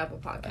it's Apple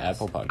Podcasts.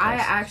 Apple Podcasts. I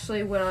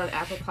actually went on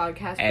Apple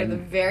Podcasts for the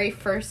very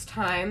first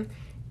time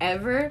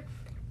ever,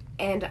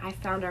 and I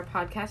found our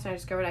podcast and I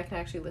discovered I can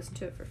actually listen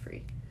to it for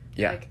free.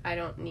 Yeah. Like I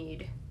don't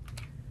need.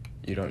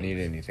 You don't need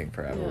anything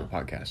for Apple No.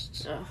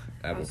 Podcasts. Oh,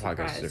 Apple I'm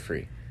Podcasts are surprised.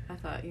 free. I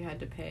thought you had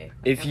to pay. like,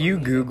 If Apple you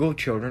Music. Google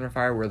Children of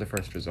Fire, we're the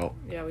first result.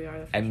 Yeah, we are the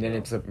first And then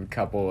one it's a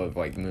couple of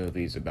like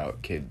movies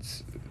about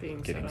kids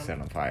being getting set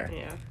on fire.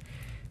 Yeah.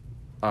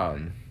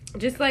 Um,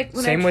 Just like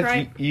when same I with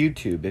tried.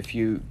 YouTube. If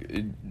you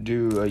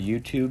do a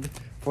YouTube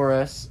for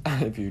us,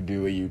 if you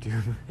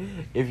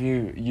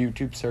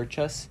YouTube search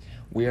us,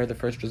 we are the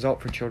first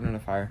result for Children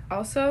of Fire.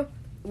 Also,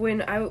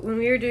 when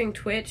we were doing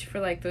Twitch for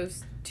like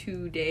those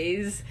 2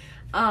 days,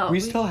 we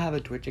still have a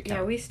Twitch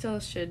account. Yeah, we still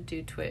should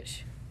do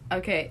Twitch.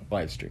 Okay.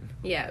 Live stream.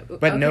 Yeah.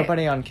 But okay.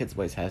 nobody on Kids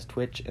Place has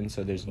Twitch, and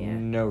so there's Yeah.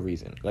 no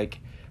reason. Like,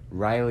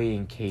 Riley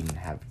and Caden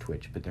have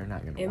Twitch, but they're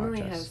not going to watch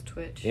Emily us. has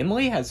Twitch.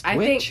 Emily has Twitch? I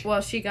think, well,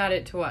 she got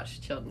it to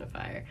watch Children of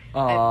Fire.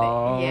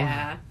 Aww.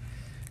 Yeah.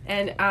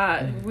 And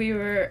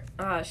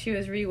she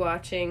was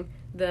rewatching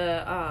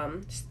the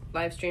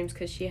live streams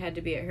because she had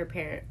to be at her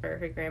parent or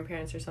her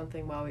grandparents or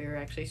something while we were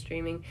actually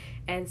streaming.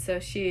 And so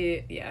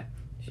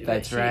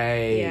That's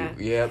right. Yeah.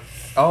 Yep.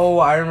 Oh,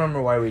 I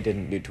remember why we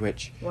didn't do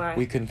Twitch. Why?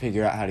 We couldn't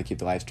figure out how to keep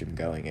the live stream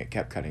going. It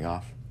kept cutting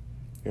off.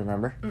 You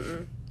remember?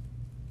 Mm-mm.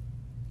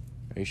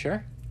 Are you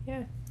sure?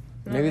 Yeah.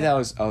 Maybe that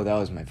was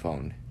my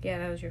phone. Yeah,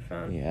 that was your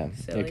phone. Yeah,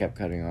 Silly. it kept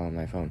cutting off on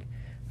my phone.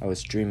 I was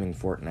streaming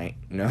Fortnite.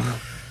 No,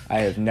 I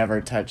have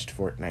never touched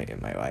Fortnite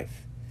in my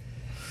life.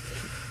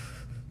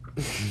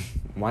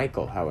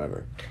 Michael,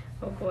 however.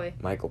 Oh boy.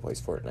 Michael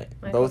plays Fortnite.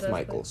 Michael Both does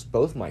Michaels.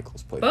 Both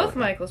Michaels play Fortnite. Both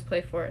Michaels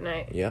play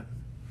Fortnite. Yep.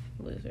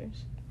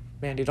 Losers.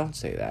 Mandy, don't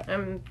say that. I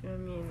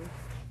mean,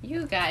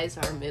 you guys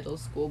are middle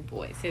school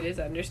boys. It is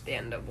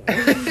understandable.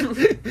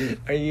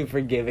 Are you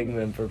forgiving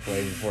them for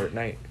playing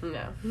Fortnite?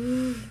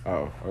 No.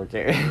 Oh,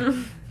 okay.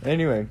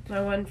 Anyway.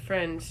 My one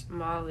friend,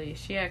 Molly,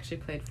 she actually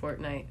played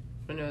Fortnite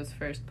when it was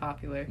first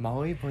popular.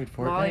 Molly played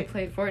Fortnite? Molly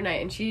played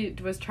Fortnite, and she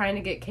was trying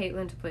to get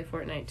Caitlin to play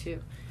Fortnite,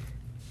 too.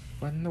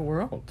 What in the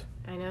world?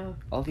 I know.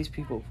 All these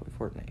people play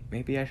Fortnite.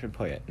 Maybe I should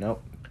play it.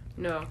 Nope.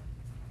 No.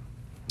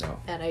 No.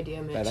 Bad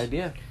idea, Mitch. Bad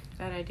idea.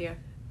 Bad idea.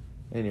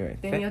 Anyway.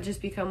 Then you'll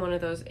just become one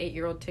of those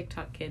 8-year-old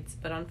TikTok kids,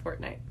 but on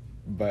Fortnite.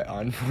 But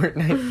on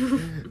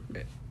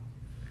Fortnite.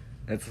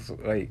 That's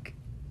like...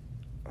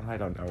 I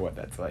don't know what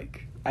that's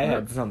like. I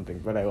had something,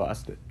 but I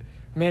lost it.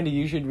 Mandy,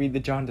 you should read the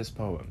Jaundice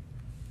poem.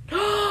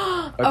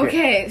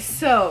 Okay,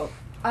 so,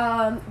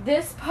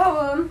 this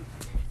poem...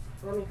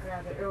 Let me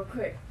grab it real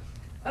quick.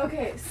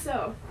 Okay,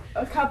 so,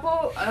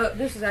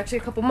 this was actually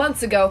a couple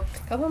months ago.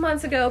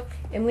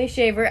 Emily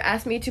Shaver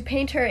asked me to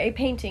paint her a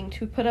painting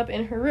to put up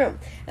in her room.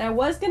 And I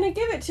was going to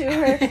give it to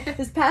her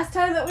this past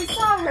time that we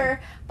saw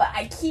her, but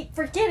I keep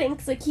forgetting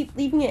because I keep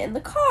leaving it in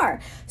the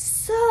car.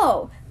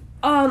 So,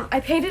 I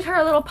painted her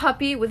a little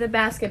puppy with a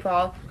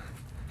basketball.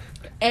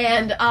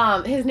 And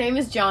his name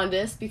is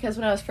Jaundice because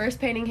when I was first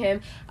painting him,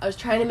 I was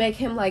trying to make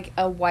him like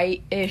a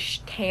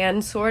whitish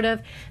tan sort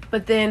of,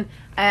 but then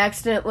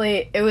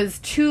it was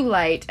too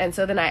light, and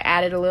so then I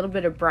added a little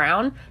bit of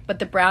brown, but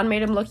the brown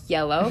made him look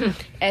yellow,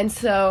 and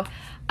so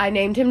I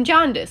named him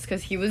Jaundice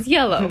because he was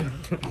yellow.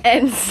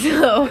 And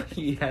so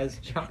he has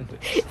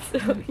jaundice.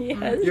 So he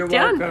has You're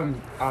jaundice.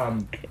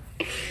 welcome,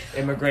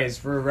 Emma Grace,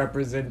 for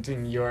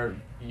representing your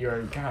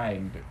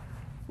kind.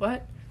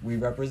 What? We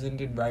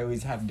represented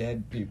Riley's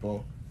half-dead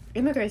people.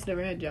 Emma Grace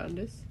never had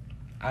jaundice.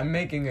 I'm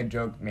making a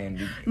joke,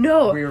 Mandy.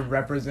 No. We're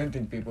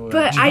representing people.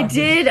 But I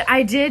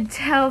did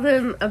tell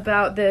them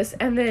about this,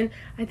 and then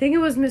I think it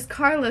was Miss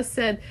Carla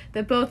said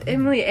that both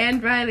Emily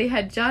and Riley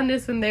had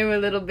jaundice when they were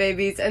little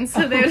babies, and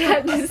so they would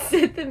have to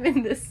sit them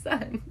in the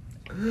sun.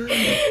 And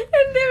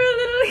they were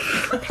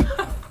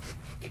literally...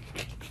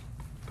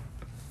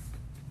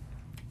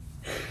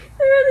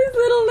 There were these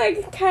little,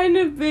 like, kind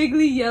of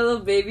vaguely yellow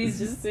babies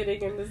just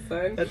sitting in the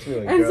sun. That's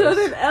really And gross. so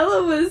then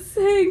Ella was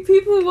saying,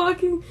 people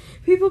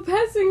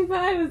passing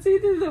by would see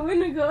through the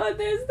window, go, oh,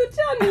 there's the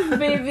jaundice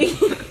baby.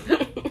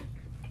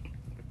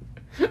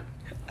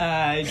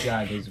 Hi,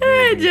 Jaundice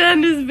Hi, baby.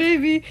 jaundice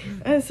baby.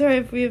 I'm sorry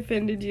if we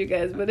offended you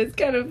guys, but it's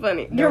kind of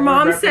funny. No, Your we're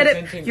mom said it.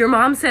 representing- Your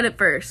mom said it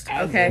first.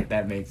 I Okay. think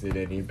that makes it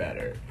any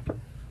better.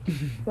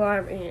 Well,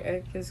 I mean,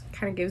 it just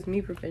kind of gives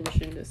me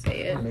permission to say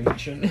it.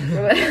 Mention.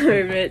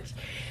 Whatever, Mitch.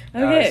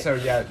 Okay. So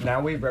yeah,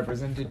 now we've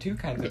represented two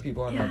kinds of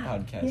people on our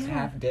podcast: yeah.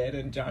 half dead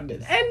and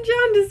jaundice. And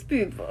jaundice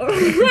people.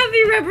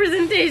 Happy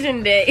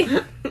Representation Day.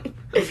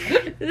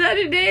 Is that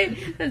a day?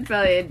 That's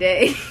probably a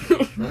day.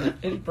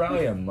 It's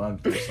probably a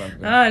month or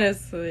something.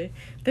 Honestly.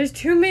 There's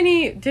too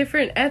many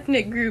different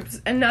ethnic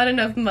groups and not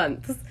enough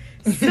months.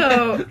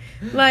 So,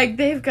 like,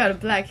 they've got a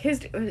Black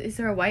History... Is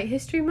there a White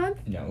History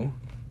Month? No.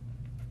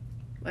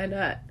 Why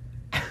not?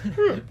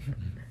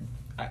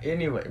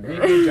 Anyway,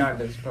 read the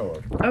jaundice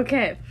poem.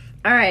 Okay.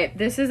 Alright,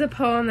 this is a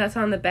poem that's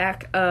on the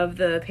back of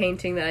the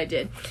painting that I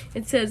did.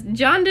 It says,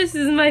 Jaundice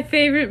is my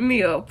favorite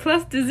meal,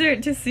 plus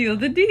dessert to seal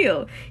the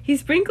deal. He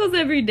sprinkles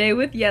every day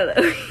with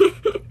yellow.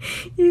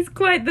 He's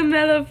quite the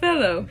mellow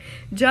fellow.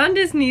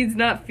 Jaundice needs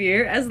not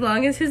fear as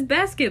long as his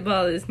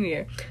basketball is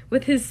near.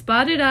 With his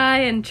spotted eye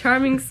and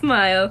charming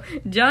smile,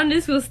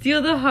 Jaundice will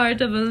steal the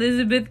heart of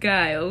Elizabeth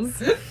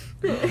Giles.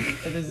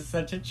 It is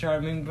such a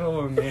charming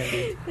poem,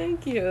 Mandy.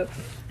 Thank you.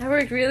 I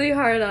worked really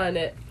hard on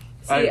it.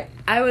 See,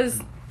 I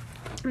was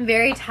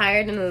very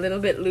tired and a little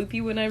bit loopy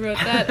when I wrote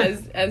that,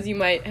 as you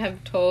might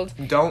have told.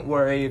 Don't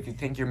worry if you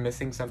think you're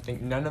missing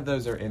something. None of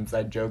those are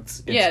inside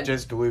jokes. It's Yeah.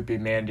 just loopy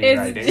Mandy It's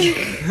writing.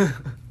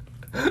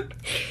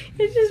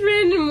 It's just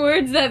random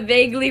words that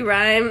vaguely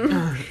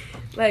rhyme.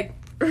 Like,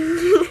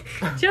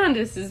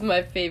 jaundice is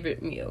my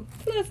favorite meal.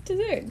 Plus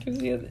dessert. Was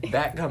the other.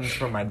 That comes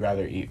from I'd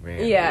rather eat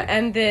Mandy. Yeah,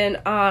 and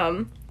then,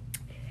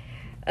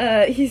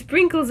 he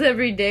sprinkles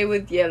every day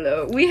with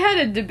yellow. We had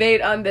a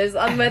debate on this,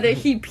 on whether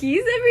he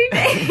pees every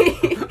day.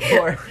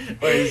 or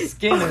his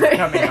skin is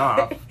coming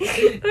off.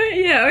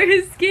 Or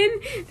his skin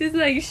just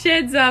like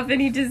sheds off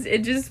and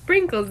it just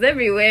sprinkles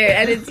everywhere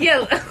and it's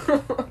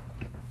yellow.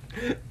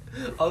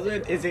 Also,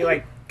 is he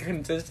like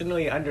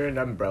consistently under an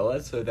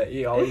umbrella so that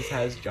he always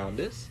has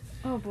jaundice?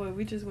 Oh boy,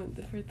 we just went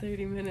for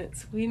 30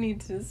 minutes. We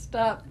need to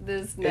stop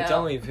this now. It's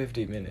only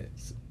 50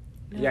 minutes.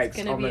 No, Yeah, it's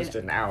it's gonna be almost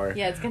an hour.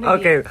 Yeah, it's gonna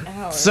Okay, be an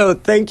hour. so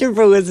thank you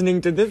for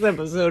listening to this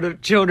episode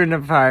of Children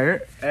of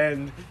Fire,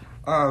 and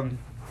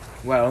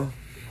well,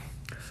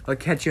 I'll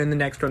catch you in the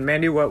next one.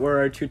 Mandy, what were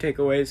our 2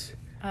 takeaways?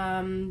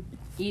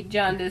 Eat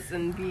jaundice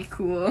and be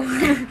cool.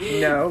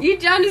 No.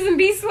 Eat jaundice and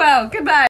be swell. Goodbye.